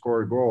 when we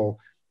score a goal,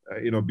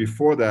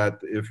 before that,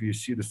 if you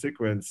see the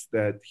sequence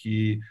that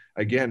he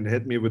again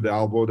hit me with the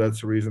elbow,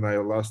 that's the reason I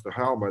lost the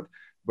helmet.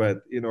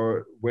 But,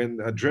 when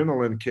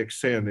adrenaline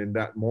kicks in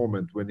that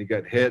moment, when you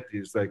get hit,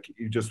 he's like,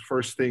 you just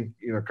first thing,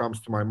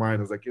 comes to my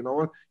mind is like, you know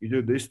what, you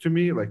do this to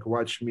me, like,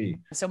 watch me.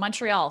 So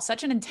Montreal,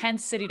 such an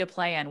intense city to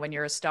play in when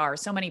you're a star.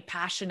 So many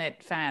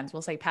passionate fans,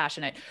 we'll say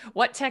passionate.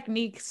 What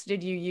techniques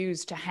did you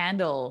use to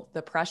handle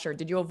the pressure?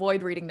 Did you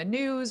avoid reading the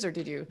news, or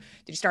did you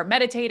start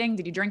meditating?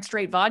 Did you drink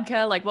straight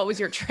vodka? Like, what was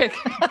your trick?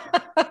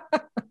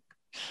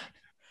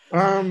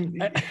 Um,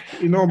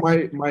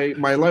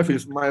 my life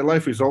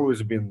is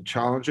always been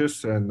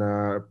challenges and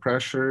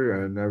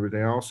pressure and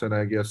everything else. And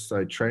I guess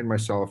I trained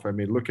myself. I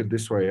mean, look at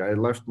this way. I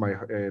left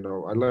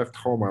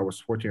home. I was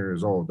 14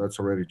 years old. That's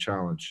already a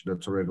challenge.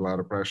 That's already a lot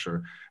of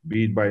pressure.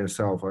 Be it by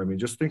yourself. I mean,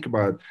 just think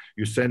about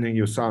you sending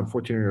your son,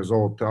 14 years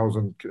old,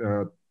 thousand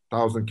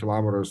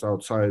kilometers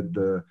outside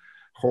the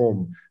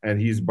home,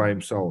 and he's by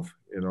himself.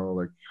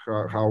 Like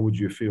how would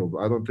you feel?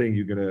 I don't think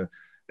you're gonna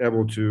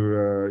able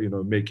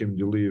to make him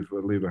leave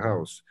the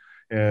house.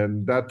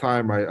 And that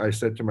time I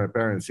said to my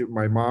parents,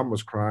 my mom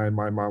was crying.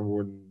 My mom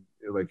wouldn't,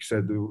 like,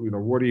 said,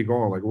 what are you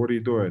going, like, what are you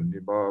doing,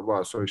 blah blah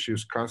blah. So she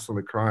was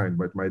constantly crying.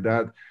 But my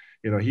dad,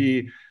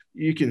 he,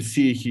 you can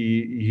see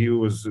he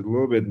was a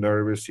little bit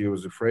nervous. He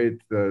was afraid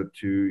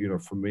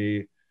for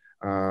me.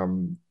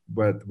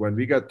 But when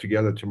we got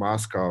together to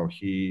Moscow,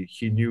 he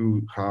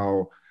knew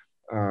how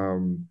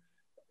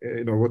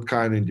what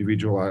kind of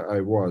individual I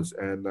was,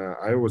 and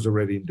I was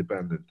already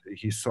independent.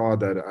 He saw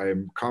that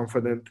I'm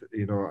confident.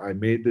 I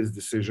made this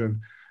decision.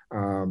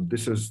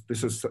 This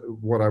is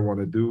what I want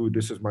to do.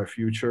 This is my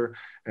future,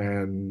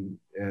 and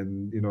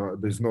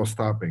there's no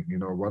stopping.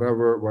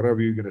 Whatever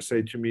you're gonna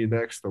say to me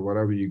next, or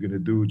whatever you're gonna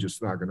do,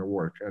 just not gonna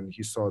work. And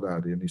he saw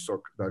that, and he saw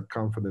that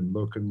confident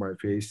look in my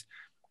face,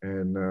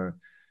 and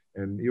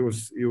it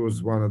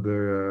was one of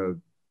the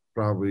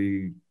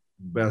probably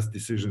best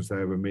decisions I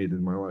ever made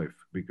in my life,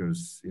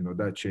 because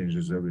that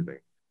changes everything.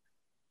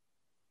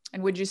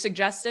 And would you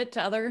suggest it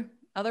to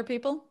other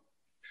people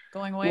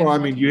going away? Well, I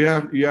mean, you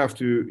have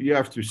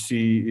to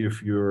see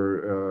if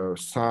your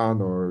son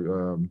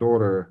or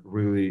daughter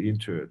really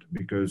into it,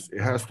 because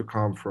it has to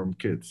come from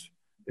kids.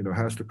 It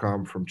has to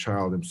come from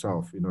child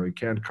himself. It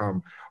can't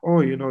come.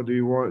 Oh, do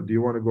you want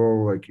to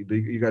go, like,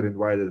 you got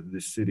invited to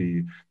this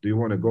city? Do you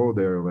want to go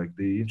there? Like,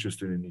 they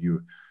interested in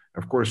you.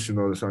 Of course,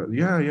 the son,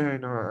 yeah,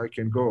 I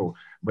can go.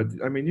 But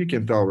I mean, you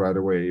can tell right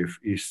away if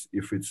it's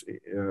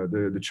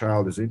the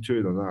child is into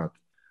it or not.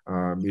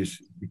 Is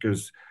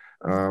because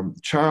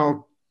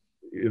child,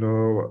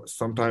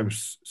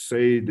 sometimes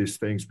say these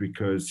things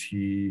because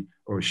he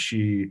or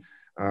she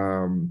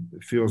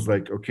feels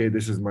like, okay,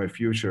 this is my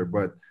future,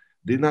 but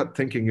they're not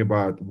thinking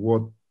about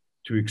what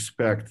to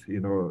expect.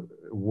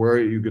 Where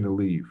you're gonna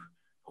live,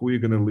 who you're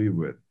gonna live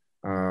with.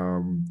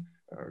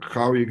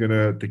 How are you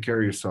gonna take care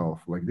of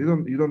yourself? Like, you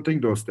don't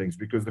think those things,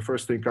 because the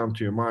first thing come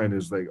to your mind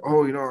is like,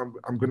 oh,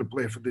 I'm gonna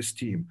play for this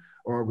team,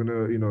 or I'm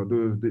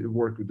gonna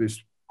work with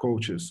these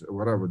coaches or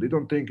whatever. They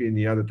don't think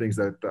any other things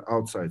that the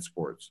outside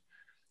sports.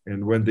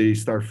 And when they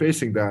start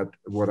facing that,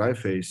 what I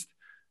faced,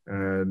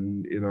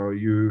 and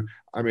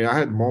I mean, I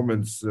had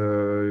moments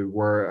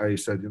where I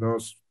said,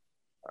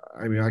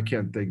 I mean, I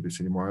can't take this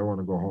anymore. I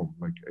want to go home.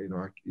 Like,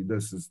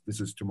 this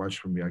is too much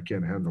for me. I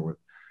can't handle it.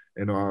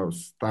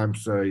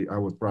 Times I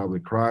would probably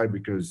cry,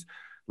 because,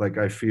 like,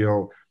 I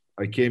feel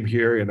I came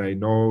here and I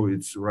know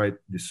it's the right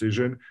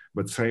decision,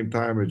 but same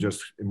time I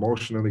just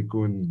emotionally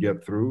couldn't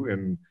get through.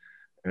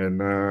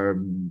 And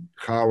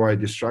how I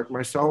distract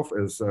myself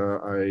is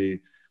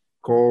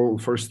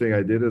first thing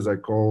I did is I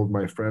called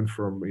my friend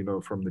from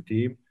the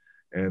team,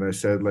 and I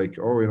said, like,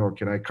 oh,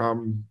 can I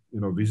come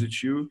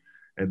visit you?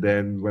 And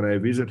then when I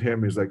visit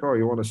him, he's like, oh,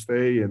 you want to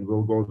stay, and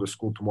we'll go to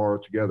school tomorrow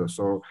together.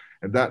 So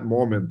at that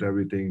moment,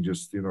 everything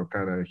just,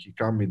 kind of, he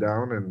calmed me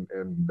down,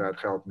 and that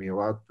helped me a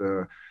lot.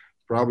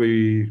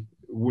 Probably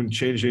wouldn't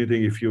change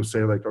anything if you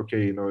say, like,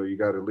 okay, you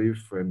got to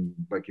leave. And,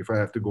 like, if I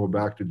have to go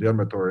back to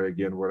dormitory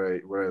again where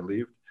I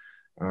lived,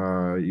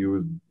 you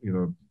would,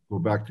 go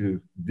back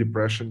to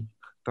depression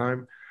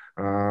time.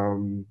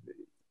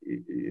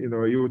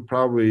 You would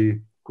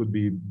probably could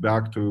be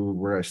back to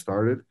where I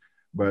started.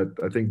 But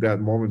I think that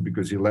moment,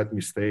 because he let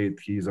me stay at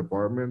his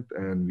apartment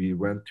and we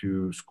went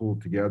to school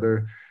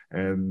together,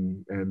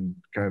 and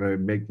kind of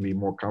make me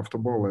more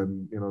comfortable,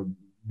 and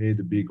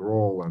made a big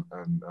role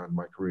on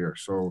my career.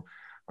 So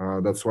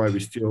that's why we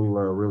still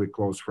really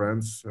close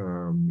friends,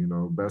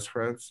 best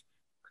friends,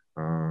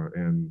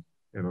 and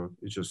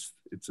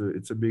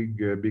it's a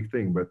big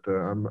thing. But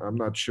I'm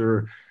not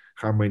sure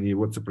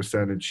what's the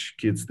percentage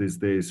kids these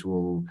days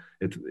will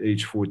at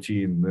age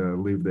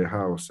 14 leave their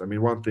house. I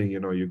mean, one thing,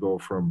 you go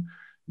from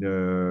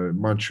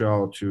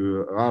Montreal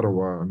to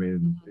Ottawa. I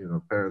mean,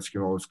 parents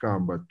can always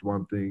come, but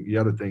the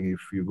other thing,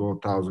 if you go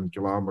 1,000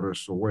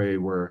 kilometers away,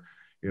 where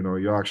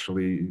you're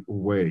actually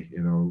away,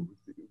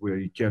 where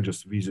you can't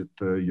just visit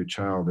your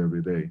child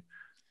every day.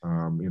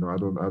 I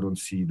don't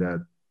see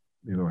that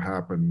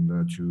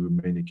happen to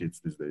many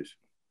kids these days.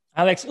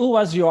 Alex, who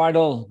was your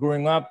idol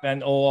growing up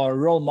and or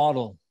role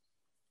model?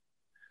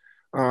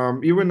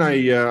 Even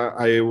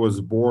I was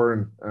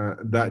born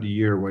that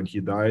year when he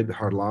died,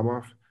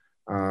 Harlamov.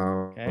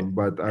 Okay.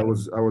 But I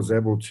was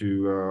able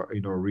to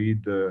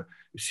read,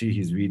 see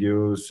his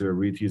videos,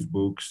 read his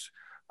books,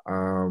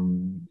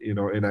 and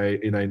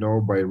I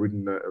know by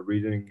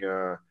reading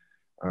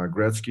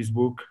Gretzky's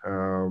book,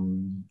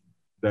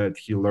 that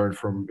he learned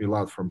a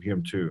lot from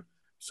him too.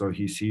 So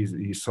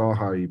he saw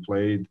how he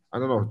played. I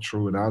don't know if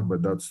true or not,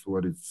 but that's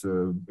what it's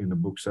in the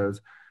book says.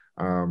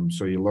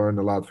 So you learn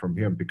a lot from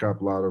him, pick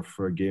up a lot of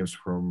games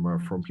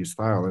from his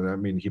style. And I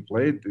mean, he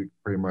played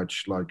pretty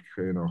much like,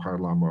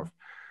 Harlamov.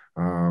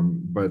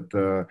 But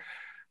the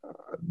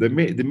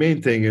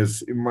main thing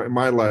is in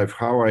my life,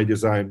 how I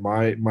design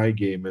my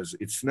game is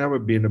it's never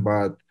been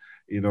about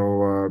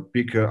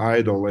pick an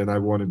idol and I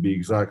want to be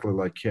exactly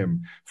like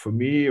him. For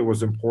me, it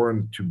was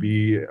important to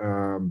be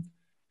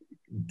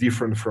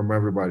different from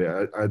everybody.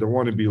 I don't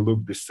want to be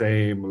look the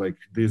same like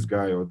this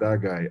guy or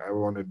that guy. I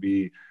want to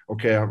be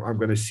okay. I'm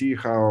going to see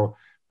how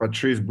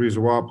Patrice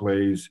Brisebois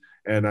plays,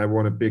 and I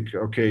want to pick.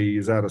 Okay,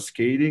 is that a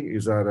skating?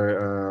 Is that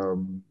a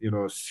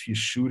his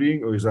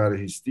shooting, or is that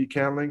his stick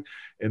handling?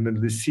 And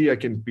then let's see. I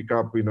can pick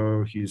up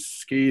his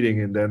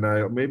skating, and then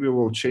I maybe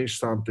will change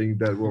something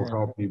that will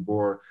help me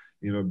more.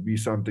 Be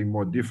something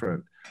more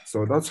different.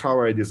 So that's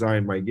how I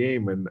design my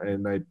game,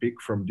 and I pick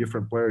from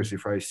different players.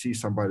 If I see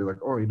somebody like,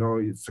 oh,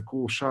 it's a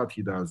cool shot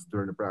he does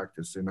during the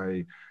practice, and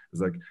I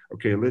was like,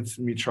 okay, let's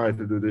me try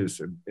to do this,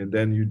 and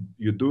then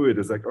you do it.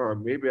 It's like, oh,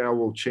 maybe I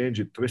will change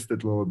it, twist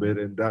it a little bit,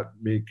 and that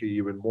make it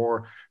even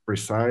more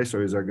precise,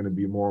 or is that going to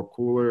be more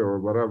cooler or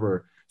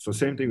whatever. So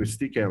same thing with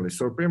stick handling.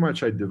 So pretty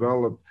much I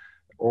developed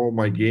all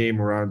my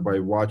game around by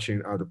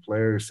watching other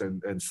players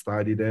and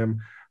study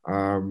them.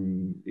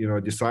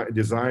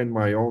 Design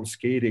my own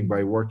skating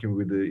by working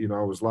with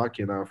I was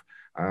lucky enough.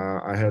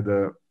 I had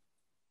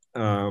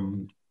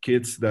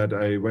kids that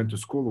I went to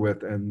school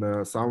with,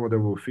 and some of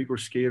them were figure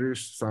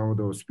skaters, some of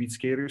them were speed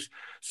skaters.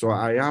 So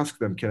I asked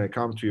them, can I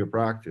come to your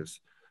practice?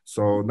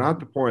 So not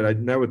the point, I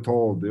never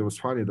told. It was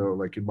funny though,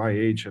 like in my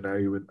age, and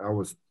I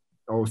was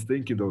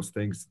thinking those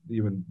things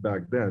even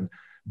back then,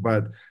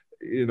 but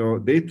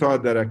they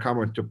thought that I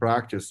come into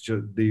practice,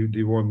 just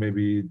they won't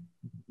maybe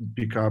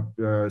pick up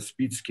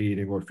speed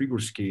skating or figure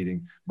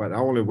skating, but I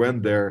only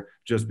went there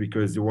just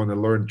because you want to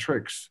learn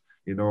tricks,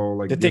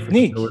 like the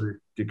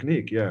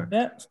technique. Yeah.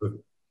 So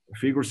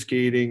figure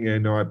skating,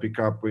 I pick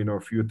up a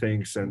few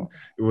things, and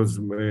it was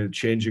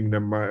changing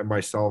them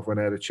myself when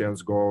I had a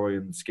chance go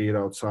and skate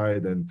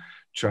outside and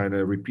trying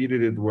to repeat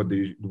it what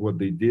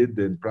they did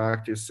in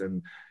practice,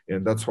 and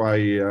that's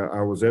why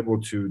I was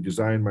able to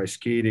design my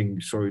skating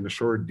so in a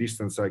short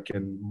distance I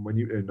can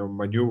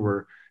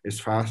maneuver as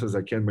fast as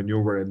I can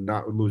maneuver and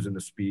not losing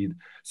the speed.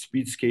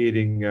 Speed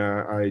skating,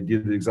 I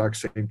did the exact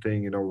same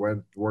thing.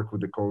 Went work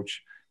with the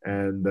coach,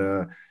 and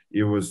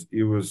it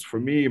was for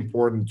me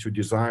important to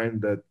design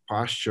that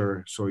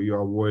posture so you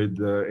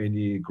avoid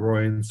any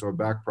groins or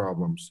back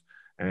problems,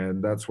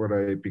 and that's what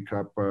I pick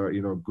up.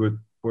 Good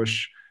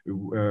push,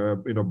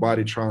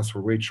 body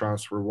transfer, weight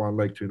transfer, one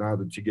leg to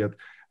another to get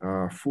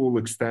full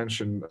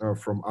extension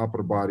from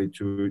upper body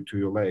to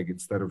your leg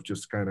instead of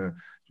just kind of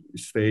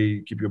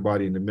keep your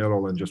body in the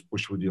middle and just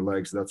push with your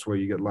legs. That's where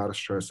you get a lot of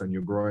stress on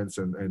your groins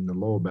and the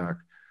lower back.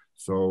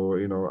 So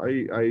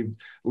I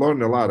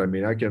learned a lot. I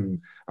mean,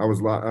 I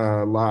was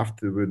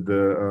laughed with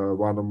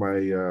one of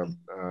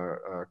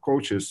my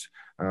coaches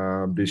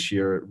this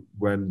year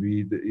when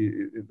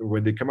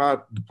they come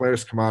out, the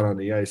players come out on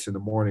the ice in the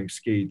morning,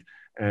 skate,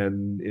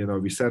 and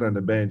we sat on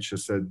the bench. I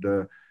said,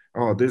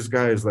 "Oh, this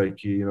guy is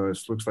like,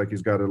 it looks like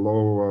he's got a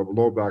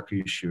low back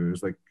issue."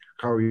 It's like,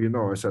 "How do you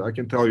know?" I said, "I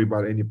can tell you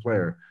about any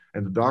player."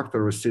 And the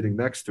doctor was sitting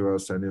next to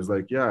us, and he's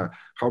like, "Yeah,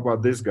 how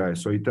about this guy?"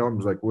 So he tells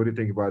me, like, "What do you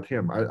think about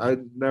him?" I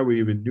never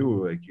even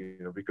knew, like,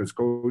 because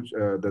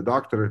the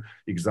doctor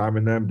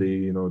examined them.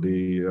 They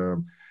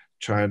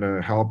trying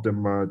to help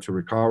them to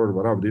recover,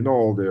 whatever. They know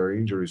all their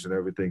injuries and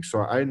everything. So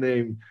I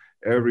named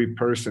every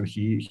person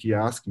he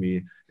asked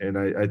me, and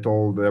I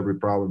told every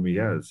problem he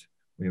has,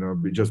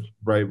 just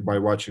by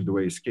watching the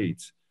way he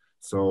skates.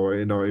 So,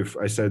 if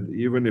I said,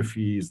 even if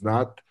he's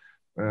not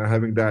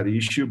having that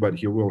issue, but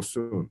he will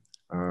soon.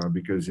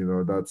 Because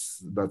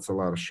that's a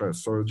lot of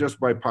stress. So just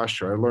by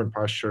posture, I learned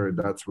posture.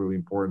 That's really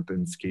important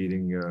in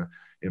skating.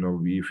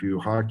 If you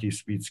hockey,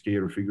 speed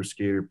skater, figure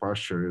skater,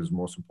 posture is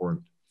most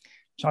important.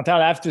 Chantal,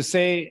 I have to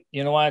say,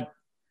 you know what?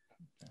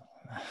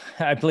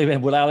 I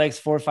played with Alex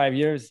 4 or 5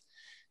 years,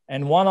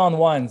 and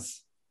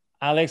one-on-ones,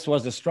 Alex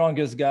was the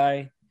strongest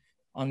guy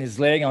on his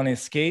leg, on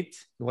his skate.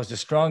 He was the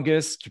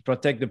strongest to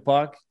protect the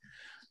puck.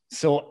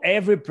 So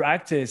every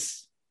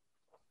practice,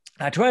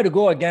 I try to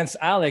go against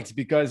Alex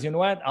because, you know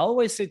what? I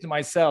always say to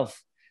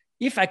myself,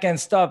 if I can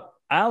stop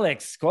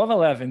Alex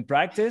Kovalev in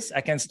practice,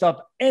 I can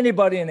stop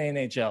anybody in the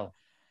NHL.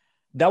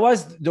 That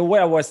was the way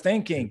I was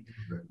thinking.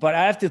 But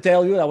I have to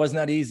tell you, that was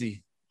not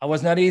easy. I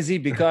was not easy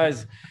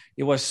because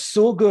it was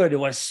so good. It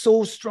was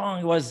so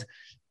strong.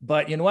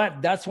 But you know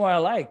what? That's what I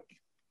like.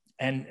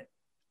 And,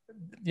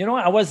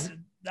 I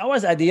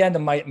was at the end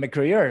of my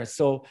career.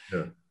 So,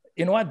 yeah.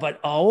 You know what? But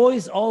I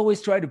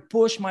always try to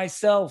push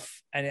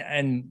myself.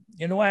 And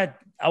you know what?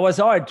 I was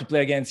hard to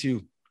play against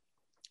you.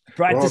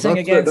 Practicing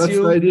against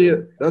you. That's the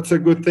idea. That's a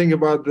good thing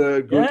about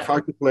the good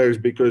hockey players,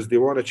 because they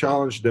want to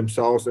challenge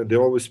themselves and they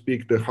always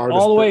pick the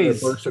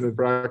hardest person in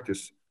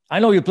practice. I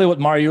know you play with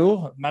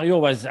Mario.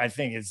 Mario I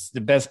think, is the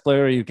best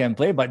player you can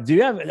play. But do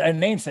you have a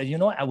name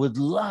that, I would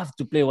love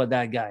to play with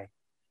that guy?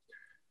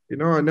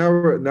 I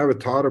never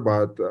thought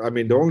about. I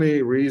mean, the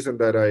only reason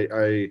that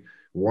I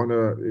want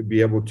to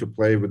be able to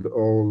play with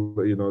all,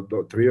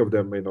 the three of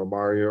them,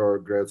 Mario,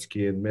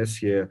 Gretzky, and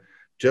Messier,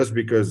 just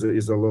because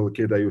he's a little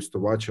kid. I used to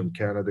watch him,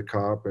 Canada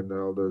Cup and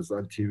all those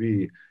on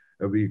TV.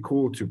 It'd be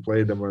cool to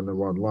play them on the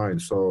one line.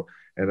 So,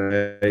 and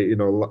I,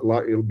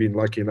 been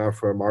lucky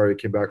enough, Mario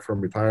came back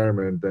from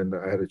retirement, and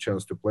I had a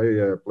chance to play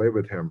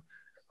with him.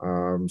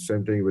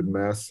 Same thing with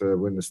Mass,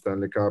 win the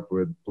Stanley Cup,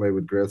 with play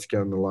with Gretzky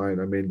on the line.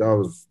 I mean, that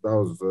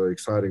was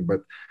exciting.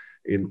 But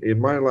in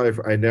my life,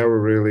 I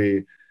never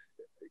really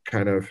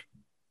kind of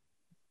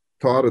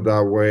thought it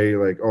that way.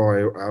 Like,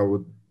 oh, I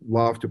would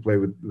love to play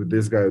with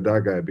this guy or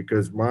that guy,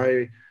 because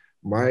my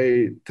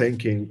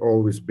thinking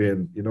always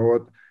been, you know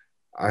what,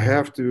 I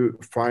have to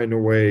find a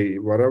way,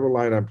 whatever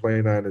line I'm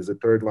playing on is a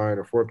third line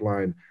or fourth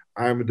line,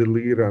 I'm the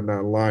leader on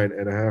that line,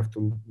 and I have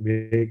to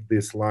make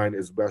this line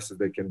as best as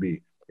they can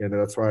be. And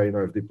that's why,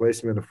 if they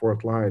place me in the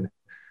fourth line,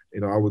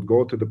 I would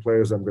go to the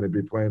players I'm going to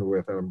be playing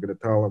with, and I'm going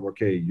to tell them,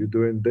 okay, you're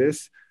doing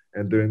this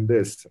and doing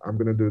this. I'm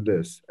going to do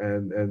this.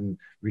 And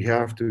we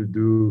have to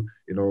do,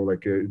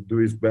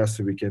 do as best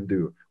as we can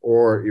do.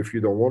 Or if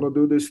you don't want to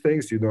do these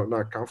things, you're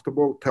not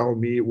comfortable, tell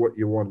me what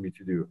you want me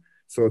to do.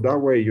 So that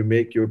way you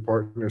make your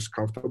partners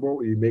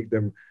comfortable. You make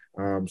them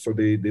so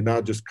they're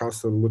not just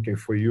constantly looking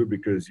for you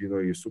because,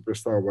 you're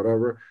superstar,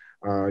 whatever,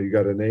 you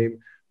got a name.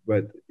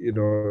 But,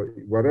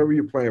 whatever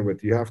you're playing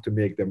with, you have to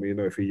make them,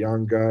 if a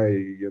young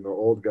guy,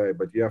 old guy,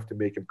 but you have to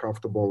make him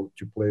comfortable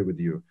to play with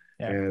you.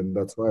 Yeah. And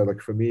that's why,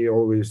 like, for me,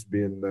 always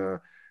been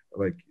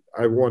like,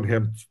 I want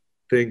him to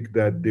think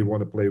that they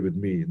want to play with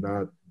me,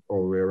 not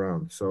all the way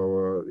around.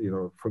 So,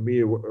 for me,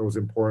 it was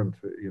important,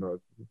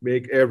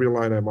 make every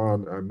line I'm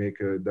on, I make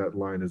that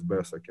line as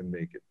best I can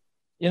make it.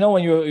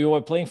 When you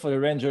were playing for the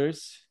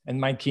Rangers and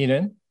Mike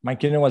Keenan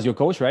was your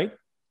coach, right?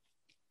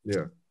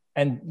 Yeah.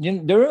 And do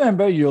you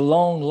remember your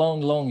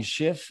long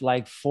shift,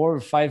 like 4 or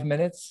 5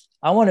 minutes?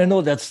 I want to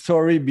know that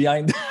story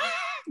behind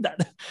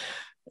that.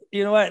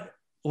 You know what?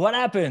 What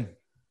happened?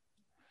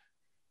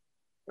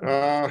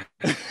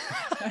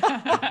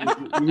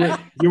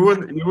 You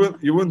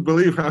wouldn't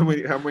believe how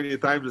many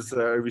times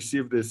I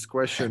received this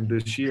question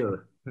this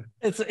year.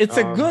 It's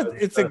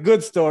a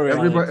good story.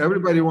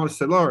 Everybody wants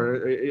to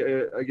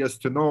learn, I guess,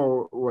 to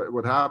know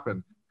what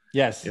happened.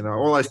 Yes.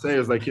 All I say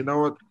is, like, you know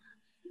what?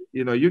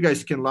 You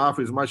guys can laugh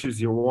as much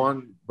as you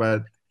want,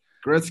 but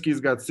Gretzky's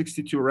got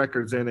 62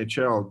 records in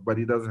NHL, but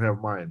he doesn't have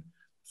mine.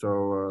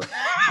 So,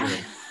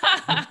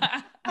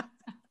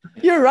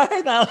 You're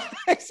right,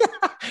 Alex.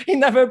 He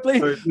never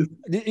played.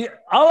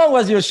 How long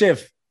was your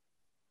shift?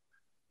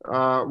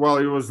 Well,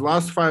 it was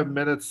last 5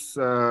 minutes,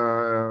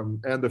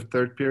 end of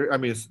third period. I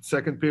mean,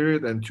 second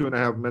period, and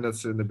 2.5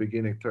 minutes in the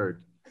beginning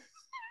third.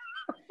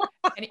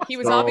 And he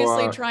was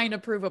obviously trying to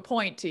prove a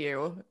point to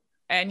you,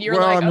 and you're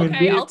like,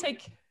 okay,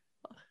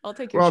 I'll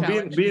take your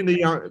challenge. Being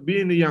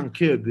a young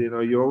kid,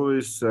 you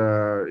always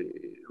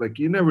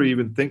you never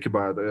even think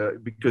about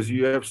it because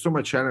you have so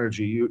much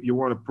energy. You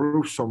want to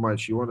prove so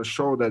much. You want to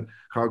show that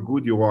how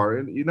good you are,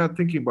 and you're not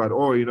thinking about,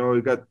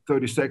 you got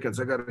 30 seconds,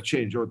 I got to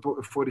change, or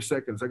 40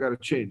 seconds, I got to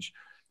change.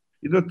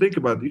 You don't think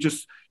about it. You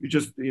just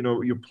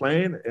you're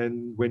playing,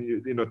 and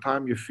when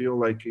time you feel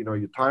like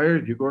you're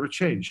tired, you go to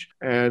change.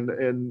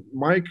 And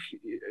Mike,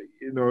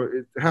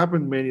 it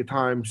happened many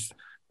times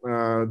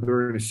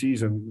during the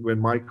season when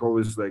Mike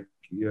always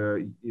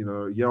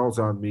yells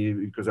on me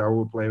because I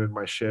will play with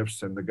my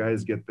shifts, and the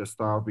guys get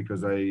pissed off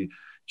because I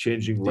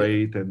changing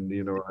late, and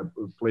I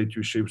play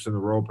 2 shifts in a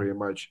row pretty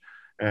much.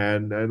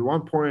 And at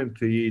one point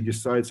he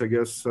decides, I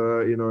guess,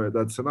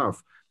 that's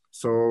enough.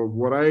 So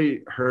what I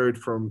heard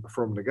from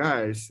the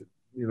guys,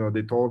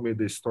 they told me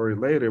this story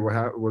later,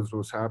 what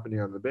was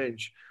happening on the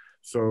bench.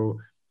 So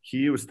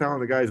he was telling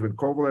the guys, when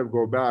Kovalev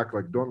go back,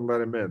 like, don't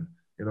let him in.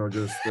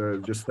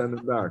 Just stand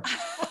him back.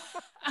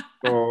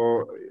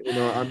 So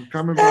I'm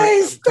coming back.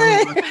 So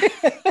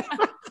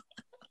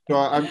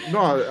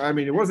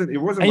it wasn't.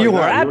 And like you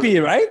were happy,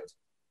 right?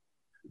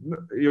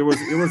 It was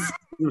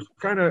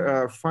kind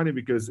of funny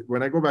because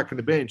when I go back on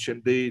the bench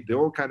and they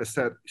all kind of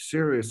sat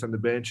serious on the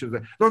bench and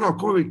like, no,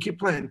 Kobe, keep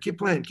playing.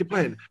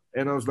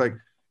 And I was like,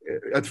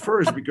 at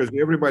first, because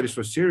everybody's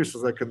so serious, it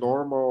was like a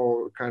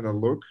normal kind of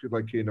look,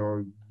 like,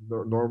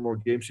 normal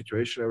game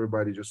situation.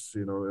 Everybody just,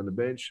 on the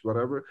bench,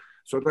 whatever.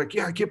 So it's like,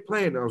 yeah, keep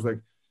playing. I was like,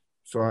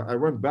 so I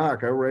went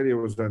back. I already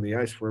was on the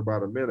ice for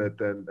about a minute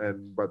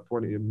and about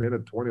 20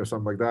 or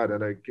something like that.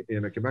 And I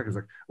came back. I was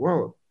like,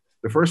 well,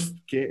 the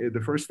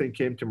first thing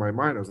came to my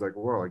mind. I was like,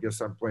 well, I guess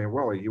I'm playing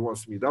well. He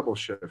wants me double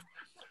shift.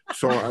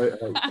 So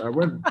I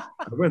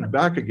went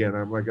back again.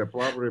 I'm like, I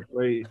probably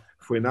play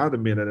for another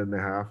minute and a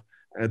half.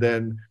 And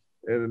then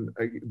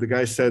the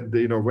guy said,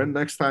 when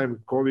next time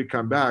Kobe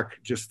come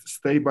back, just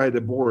stay by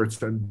the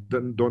boards and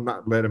do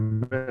not let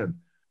him in.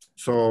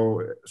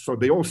 So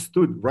they all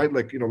stood right,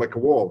 like a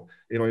wall,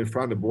 in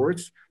front of the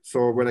boards.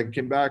 So when I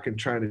came back and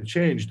trying to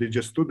change, they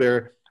just stood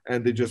there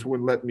and they just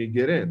wouldn't let me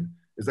get in.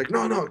 It's like,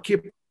 no,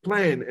 keep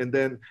playing. And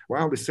then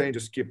while they're saying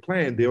just keep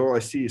playing, I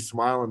see is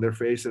smile on their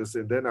faces.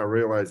 And then I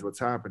realize what's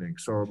happening.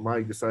 So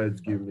Mike decided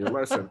to give me a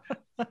lesson.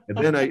 And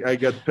then I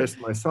got pissed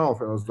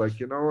myself. And I was like,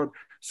 you know what?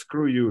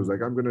 Screw you. It's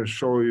like, I'm going to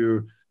show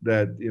you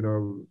that,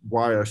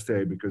 why I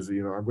stay, because,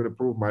 I'm going to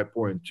prove my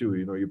point too.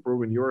 You're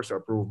proving yours, I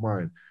prove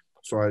mine.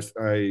 So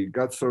I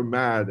got so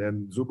mad,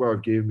 and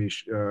Zubov gave me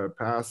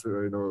pass,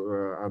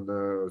 on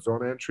the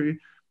zone entry,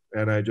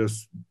 and I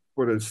just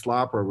put a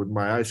slapper with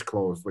my eyes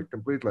closed, like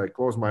completely. I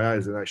closed my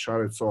eyes and I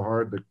shot it so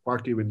hard the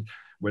puck even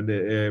when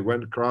they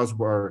went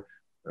crossbar,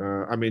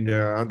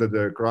 under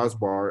the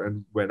crossbar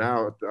and went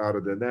out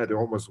of the net, it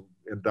almost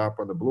ended up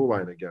on the blue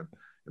line again.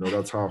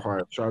 That's how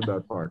hard I shot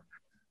that puck.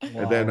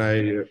 Wow.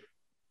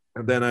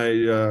 And then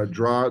I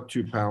draw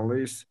 2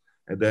 penalties.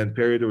 And then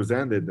period was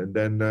ended, and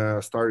then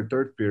started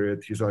third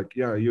period. He's like,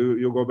 "Yeah,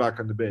 you go back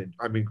on the bench.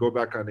 Go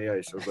back on the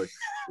ice." I was like,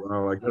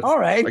 "Well, I guess, all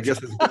right. I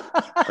guess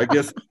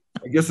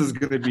it's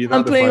going to be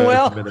another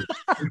 5 minutes."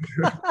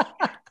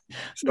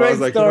 So great I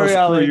was like, story, screw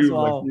Alex. you.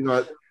 Wow.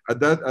 Like, at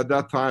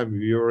that time,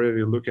 we were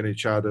already looking at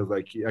each other.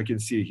 Like I can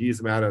see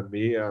he's mad at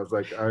me. I was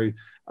like, I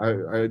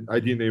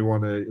didn't even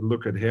want to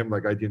look at him.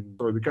 Like I didn't.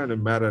 So we kind of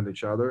mad at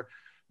each other.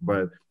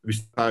 But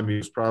this time he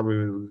was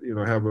probably,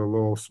 have a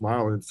little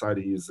smile inside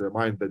his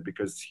mind that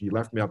because he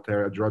left me up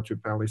there, I drew 2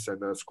 penalties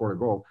and scored a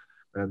goal.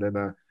 And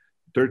then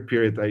third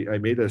period, I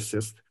made an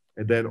assist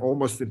and then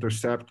almost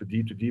intercept a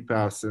D-to-D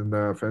pass in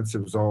the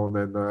offensive zone.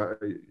 And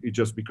it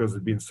just because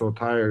of being so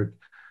tired,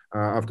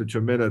 after 2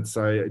 minutes,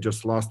 I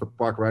just lost the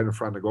puck right in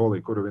front of the goal.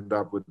 He could have ended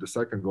up with the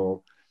second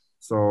goal.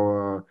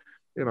 So,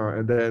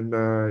 and then,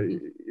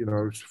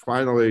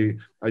 finally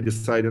I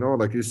decided,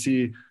 you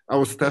see, I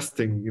was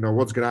testing,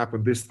 what's going to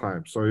happen this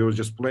time. So it was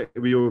just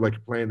we were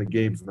like playing the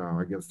games now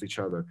against each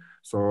other.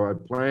 So I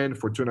played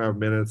for 2.5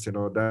 minutes,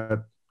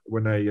 that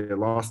when I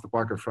lost the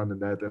puck in front of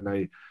the net and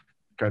I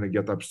kind of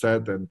get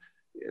upset. And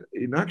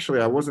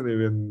actually, I wasn't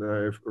even,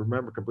 if I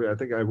remember completely, I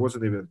think I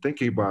wasn't even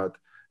thinking about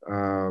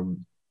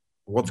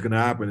what's going to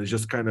happen. It's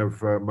just kind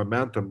of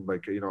momentum,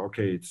 like,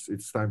 okay,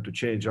 it's time to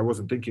change. I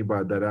wasn't thinking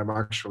about that. I'm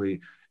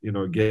actually,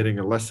 getting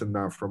a lesson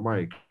now from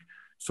Mike.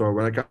 So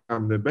when I got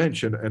on the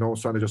bench and all of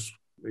a sudden I just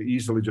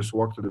easily just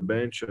walked to the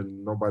bench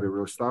and nobody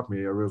really stopped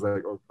me. I was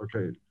like, oh,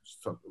 okay,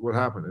 so what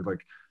happened? It's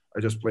like,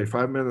 I just play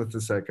 5 minutes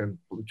a second,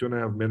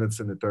 2.5 minutes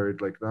in the third,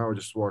 like now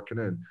just walking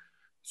in.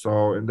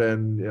 So, and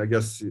then I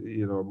guess,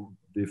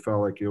 they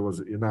felt like it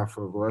was enough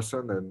of a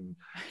lesson and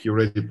he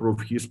already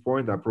proved his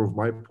point. I proved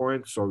my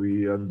point. So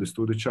we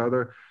understood each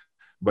other.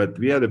 But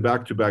we had a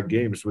back-to-back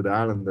games with the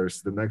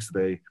Islanders the next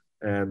day.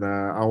 And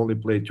I only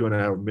played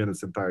 2.5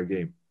 minutes entire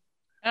game.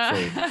 So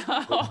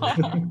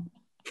I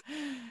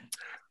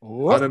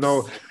don't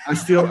know. I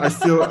still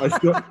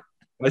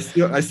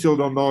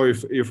don't know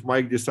if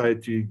Mike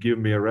decided to give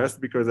me a rest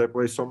because I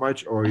play so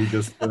much, or he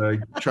just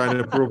trying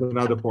to prove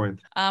another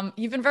point.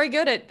 You've been very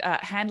good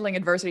at handling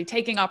adversity,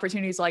 taking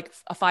opportunities like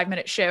a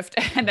 5-minute shift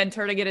and then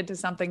turning it into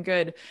something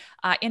good.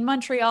 In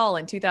Montreal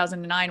in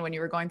 2009, when you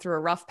were going through a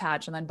rough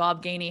patch, and then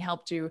Bob Gainey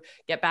helped you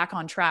get back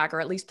on track,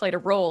 or at least played a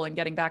role in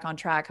getting back on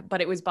track,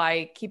 but it was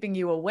by keeping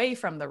you away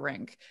from the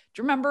rink.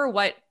 Do you remember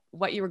what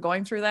you were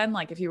going through then?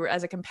 Like if you were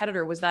as a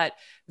competitor, was that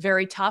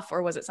very tough,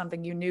 or was it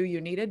something you knew you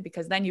needed?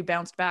 Because then you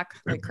bounced back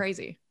like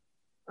crazy.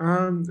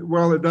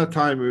 Well, at that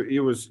time, it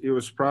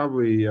was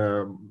probably,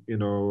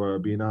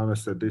 being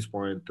honest at this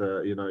point,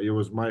 it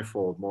was my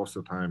fault most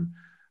of the time,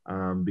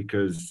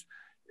 because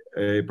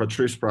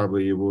Patrice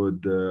probably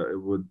would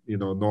know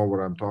what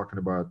I'm talking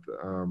about,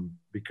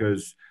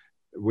 because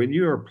when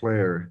you're a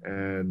player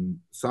and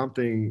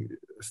something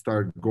is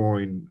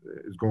going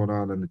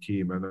on in the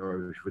team, I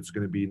know if it's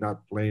going to be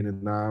not playing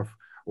enough,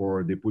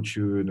 or they put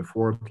you in the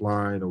fourth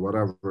line or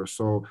whatever.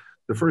 So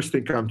the first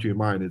thing comes to your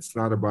mind, it's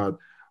not about,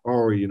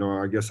 oh,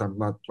 I guess I'm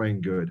not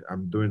playing good,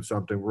 I'm doing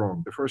something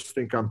wrong. The first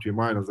thing comes to your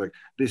mind is like,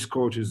 this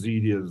coach is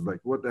idiot,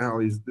 like what the hell,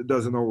 he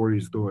doesn't know what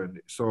he's doing.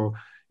 So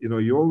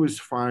you always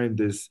find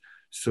these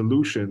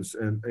solutions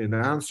and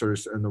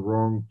answers in the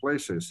wrong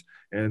places.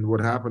 And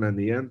what happened in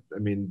the end,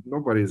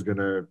 nobody's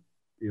gonna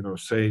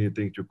say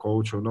anything to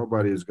coach, or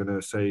nobody is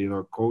gonna say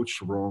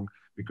coach wrong,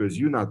 because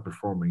you're not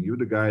performing. You're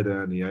the guy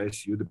there on the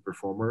ice, you're the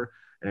performer,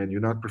 and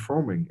you're not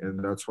performing. And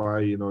that's why,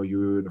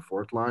 you're in the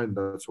fourth line.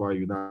 That's why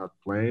you're not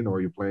playing, or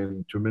you're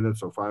playing 2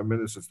 minutes or 5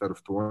 minutes instead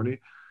of 20.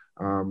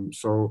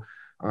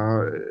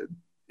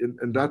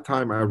 In that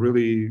time, I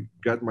really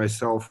got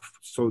myself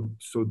so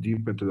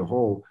deep into the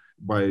hole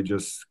by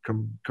just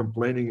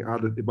complaining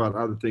about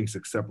other things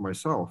except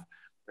myself.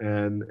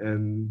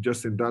 And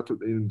just got to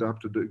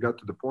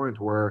the point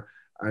where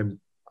I'm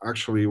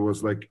actually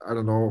was like, I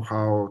don't know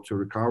how to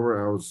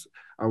recover.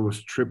 I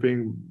was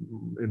tripping,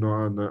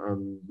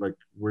 on like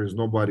where's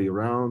nobody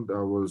around.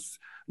 I was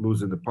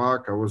losing the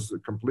puck. I was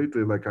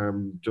completely like,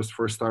 I'm just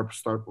first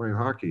start playing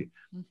hockey.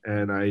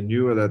 And I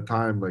knew at that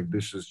time, like,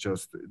 this is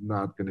just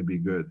not going to be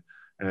good.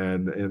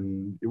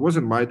 And it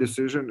wasn't my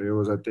decision. It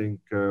was, I think,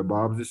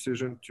 Bob's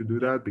decision to do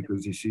that,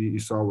 because he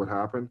saw what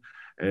happened.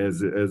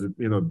 As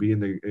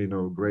being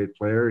a great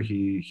player,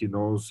 he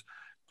knows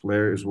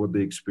players what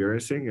they're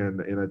experiencing,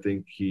 and I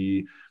think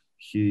he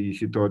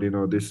thought,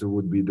 this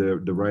would be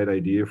the right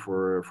idea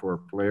for a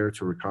player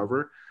to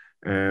recover.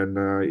 And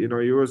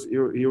he was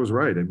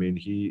right. I mean,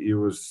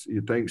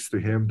 thanks to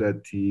him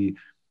that he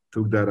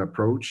took that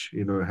approach,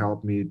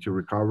 helped me to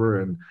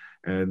recover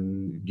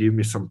and give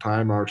me some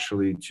time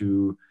actually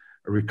to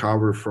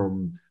recover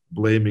from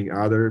blaming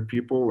other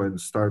people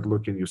and start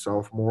looking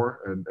yourself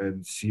more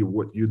and see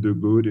what you do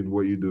good and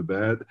what you do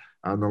bad,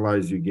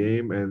 analyze your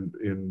game, and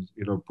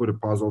put a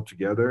puzzle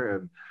together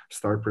and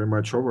start pretty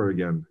much over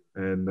again.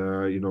 And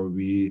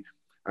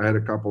I had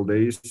a couple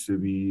days.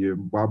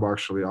 Bob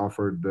actually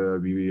offered.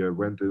 We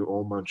went to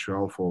Old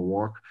Montreal for a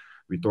walk.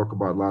 We talked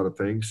about a lot of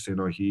things.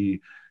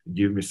 He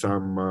gave me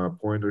some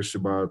pointers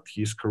about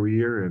his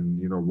career and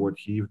what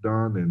he's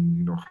done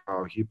and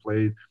how he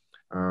played.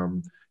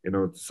 Some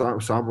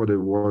of it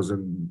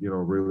wasn't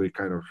really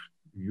kind of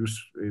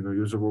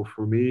usable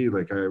for me.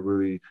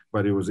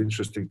 But it was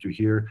interesting to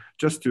hear,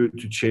 just to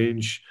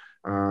change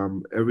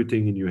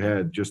everything in your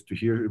head, just to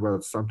hear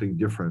about something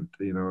different.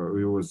 It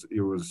was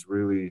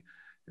really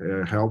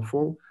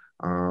helpful.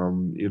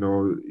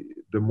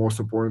 The most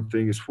important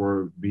thing is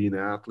for being an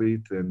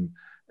athlete and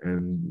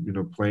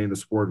playing the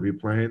sport we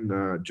playing,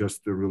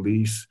 just to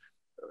release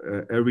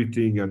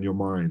everything on your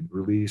mind.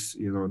 Release,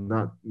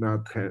 not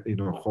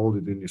hold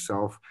it in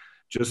yourself.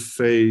 Just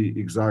say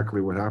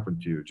exactly what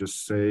happened to you.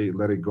 Just say,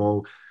 let it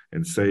go,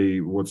 and say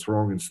what's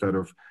wrong, instead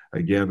of,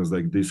 again, it's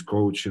like this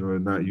coach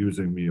not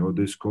using me, or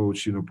this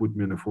coach put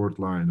me in the fourth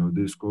line, or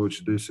this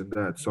coach this and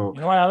that. So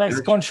Alex,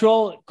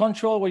 control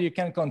what you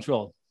can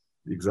control.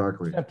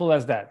 Exactly. Simple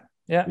as that.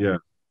 Yeah.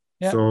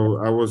 So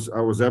I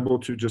was able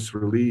to just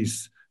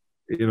release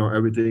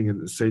everything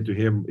and say to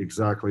him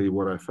exactly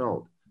what I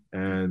felt,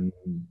 and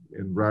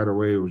right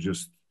away it was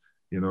just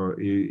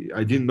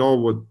I didn't know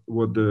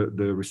what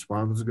the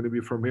response was going to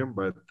be from him,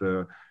 but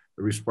the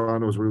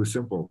response was really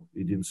simple.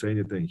 He didn't say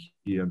anything.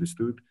 He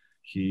understood.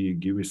 He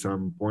gave me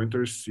some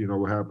pointers,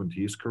 what happened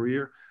to his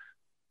career,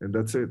 and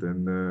that's it.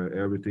 And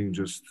everything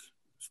just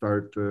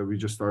we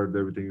just started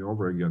everything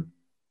over again.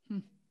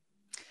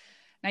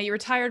 Now, you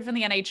retired from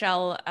the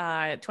NHL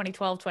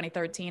 2012,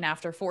 2013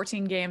 after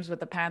 14 games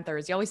with the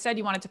Panthers. You always said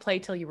you wanted to play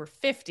till you were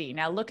 50.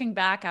 Now, looking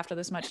back after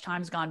this much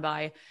time's gone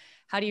by,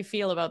 how do you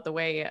feel about the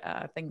way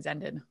things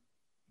ended?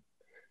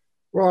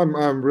 Well,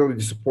 I'm really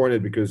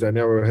disappointed because I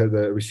never had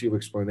a received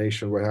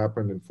explanation what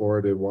happened in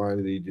Florida, why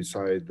they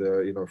decided,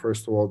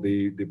 first of all,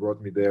 they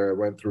brought me there. I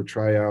went through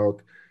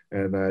tryout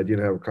and I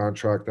didn't have a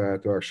contract. I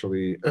had to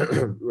actually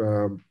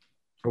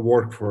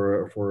work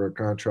for a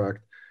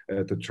contract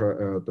at the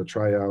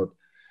tryout.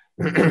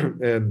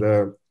 And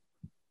I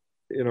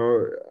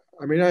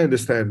mean, I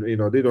understand,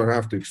 they don't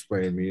have to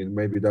explain me, and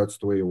maybe that's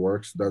the way it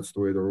works. That's the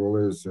way the rule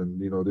is. And,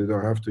 they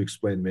don't have to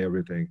explain me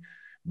everything,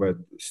 but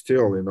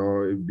still,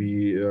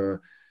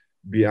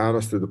 be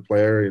honest to the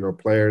player,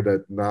 player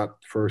that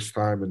not first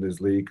time in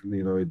this league,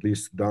 at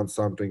least done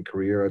something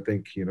career. I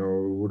think, it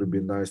would have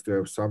been nice to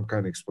have some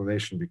kind of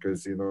explanation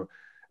because,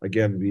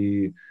 again,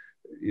 we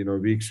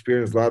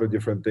experience a lot of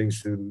different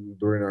things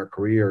during our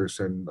careers,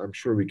 and I'm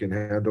sure we can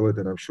handle it.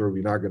 And I'm sure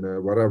we're not going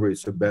to, whatever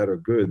it's a bad or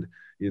good,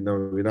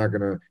 we're not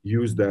going to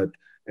use that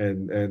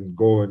and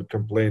go and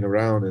complain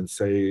around and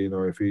say,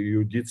 if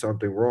you did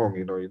something wrong,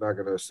 you're not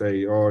going to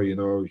say, oh,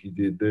 he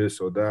did this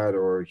or that,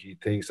 or he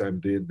thinks I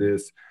did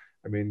this.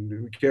 I mean,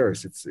 who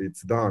cares?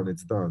 It's done.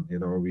 It's done.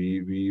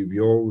 We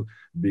all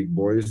big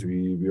boys.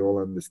 We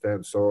all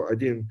understand. So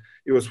it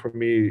was for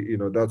me,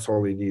 that's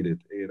all he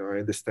needed. I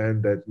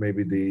understand that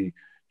maybe they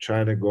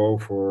trying to go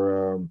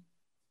for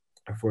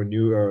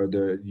new,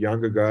 the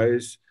younger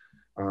guys.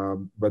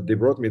 But they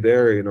brought me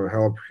there,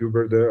 help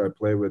Hubert there. I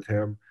play with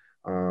him,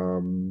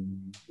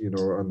 on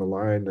the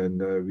line,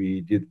 and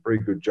we did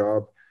pretty good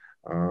job.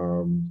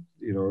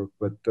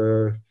 But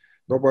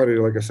nobody,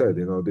 like I said,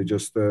 they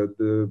just,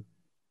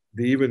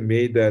 they even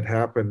made that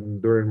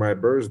happen during my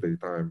birthday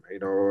time.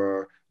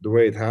 The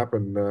way it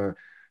happened,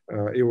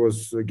 it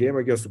was a game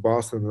against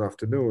Boston in the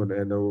afternoon,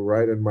 and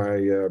right in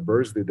my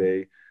birthday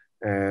day.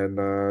 And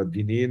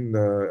Dinin,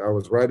 I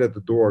was right at the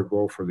door,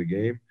 go for the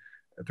game,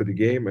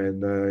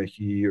 and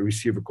he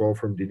received a call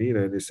from Dinin,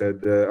 and he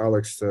said,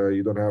 "Alex,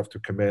 you don't have to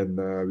come in.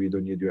 We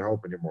don't need your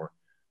help anymore."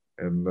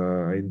 And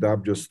I ended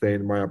up just staying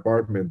in my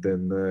apartment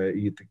and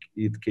eat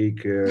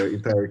cake,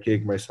 entire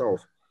cake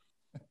myself.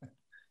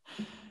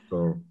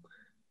 So.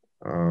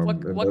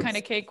 What kind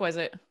of cake was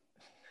it?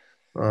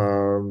 I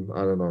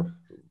don't know.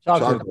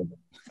 Chocolate.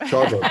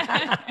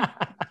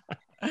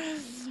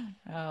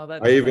 Oh,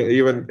 that's I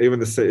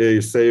even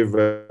save.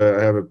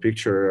 I have a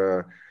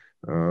picture.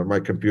 My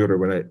computer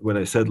when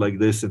I said like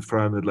this in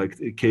front of like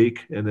a cake,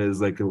 and there's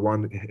like a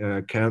one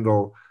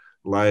candle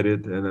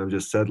lighted, and I'm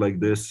just said like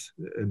this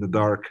in the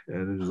dark,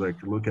 and it's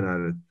like looking at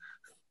it.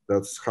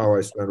 That's how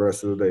I spend the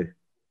rest of the day.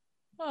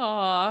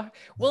 Oh,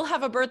 we'll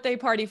have a birthday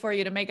party for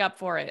you to make up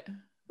for it.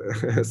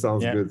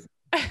 Sounds good.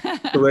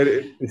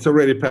 It's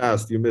already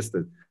passed. You missed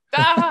it.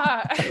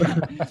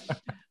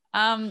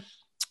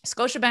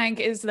 Scotiabank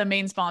is the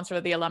main sponsor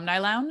of the Alumni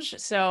Lounge,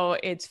 so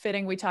it's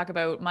fitting we talk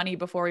about money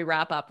before we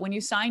wrap up. When you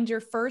signed your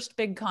first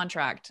big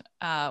contract,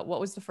 what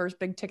was the first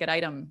big ticket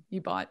item you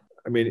bought?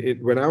 I mean,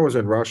 when I was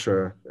in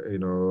Russia,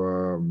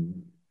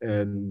 and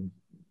we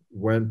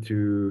went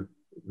to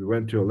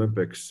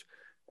Olympics,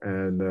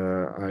 and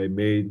I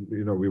made,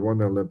 we won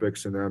the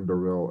Olympics in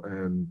Amberville,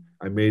 and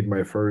I made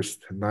my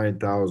first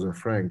 9,000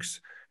 francs,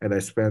 and I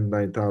spent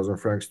 9,000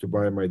 francs to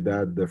buy my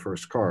dad the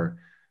first car.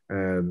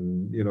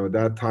 And,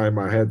 that time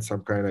I had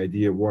some kind of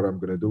idea of what I'm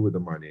going to do with the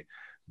money.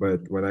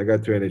 But when I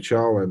got to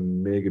NHL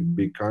and make a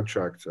big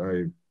contract,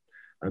 I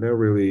never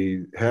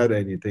really had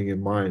anything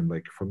in mind.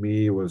 Like for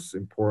me, it was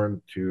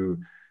important to,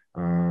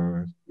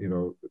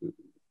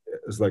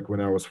 it's like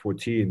when I was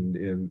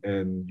 14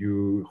 and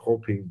you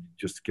hoping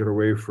just get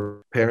away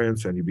from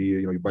parents and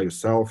you by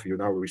yourself, you're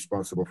now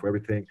responsible for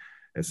everything.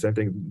 And same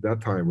thing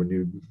that time when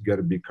you get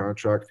a big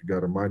contract, you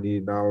got a money,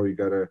 now you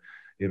got to,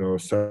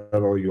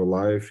 settle your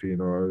life,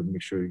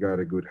 make sure you got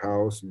a good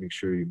house, make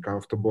sure you're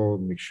comfortable,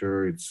 make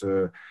sure it's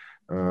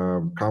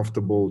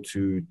comfortable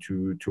to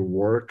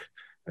work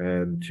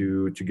and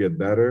to get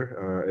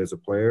better as a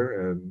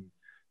player. And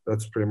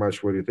that's pretty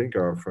much what you think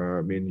of.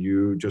 I mean,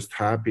 you just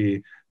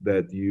happy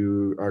that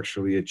you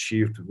actually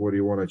achieved what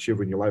you want to achieve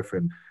in your life,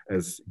 and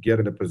as get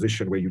in a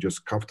position where you're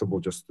just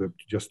comfortable just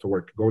to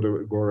work, go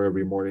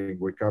every morning,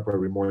 wake up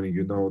every morning,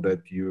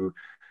 that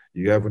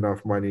you have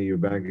enough money, your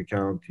bank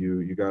account,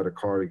 you got a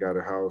car, you got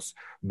a house.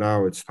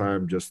 Now it's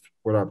time just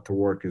put up to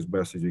work as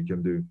best as you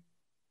can do.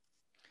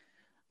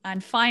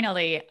 And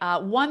finally,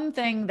 one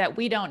thing that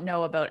we don't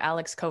know about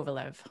Alex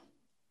Kovalev.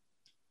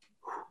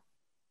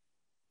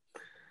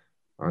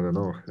 I don't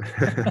know.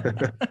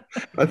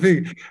 I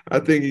think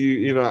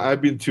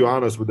I've been too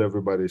honest with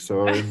everybody.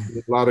 So in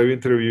a lot of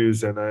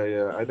interviews, and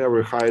I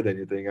never hide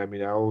anything. I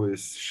mean, I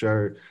always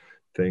share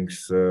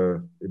things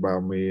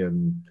about me,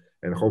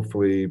 and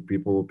hopefully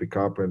people will pick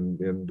up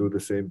and do the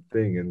same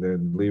thing, and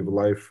then live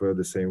life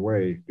the same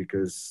way.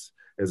 Because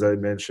as I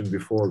mentioned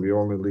before, we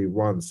only live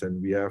once,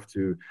 and we have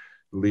to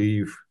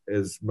live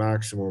as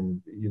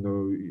maximum,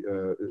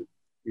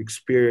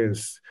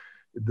 experience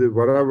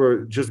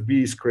whatever, just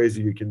be as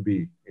crazy you can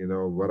be,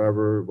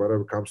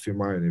 whatever comes to your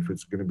mind. If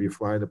it's going to be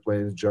flying the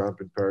planes,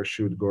 jump in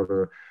parachute, go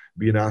to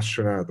be an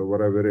astronaut or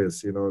whatever it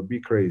is,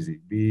 be crazy,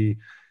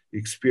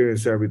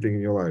 experience everything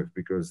in your life,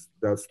 because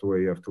that's the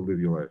way you have to live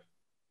your life.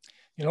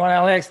 You know what,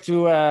 Alex,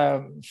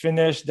 to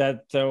finish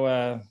that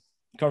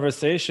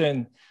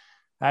conversation,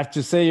 I have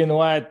to say,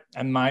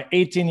 in my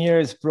 18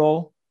 years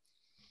pro,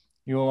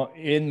 you're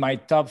in my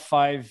top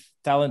 5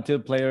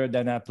 talented player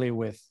that I play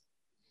with.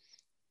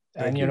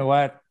 And you know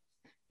what?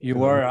 You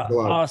were an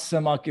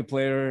awesome hockey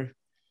player.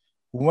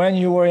 When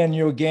you were in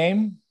your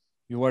game,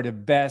 you were the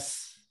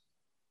best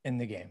in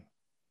the game.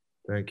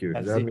 Thank you.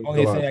 That's the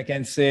only thing I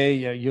can say.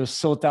 You're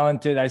so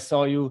talented. I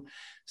saw you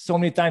so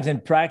many times in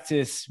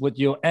practice with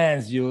your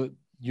hands. You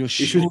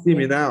should see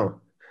me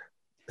now.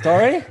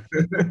 Sorry?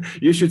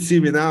 You should see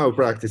me now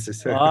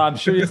practices. Oh, I'm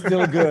sure you're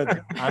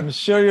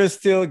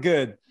still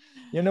good.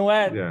 You know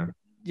what? Yeah.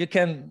 You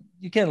can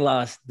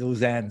lose those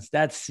hands.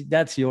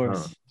 That's yours.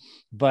 Oh.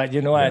 But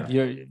you know what?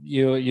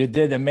 You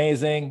did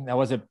amazing. That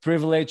was a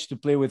privilege to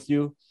play with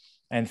you,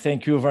 and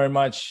thank you very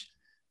much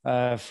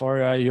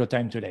for your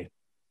time today.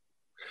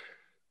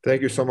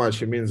 Thank you so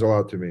much. It means a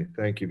lot to me.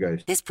 Thank you,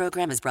 guys. This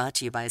program is brought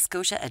to you by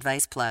Scotia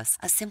Advice Plus.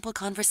 A simple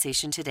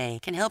conversation today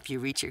can help you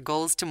reach your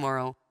goals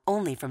tomorrow.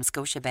 Only from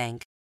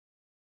Scotiabank.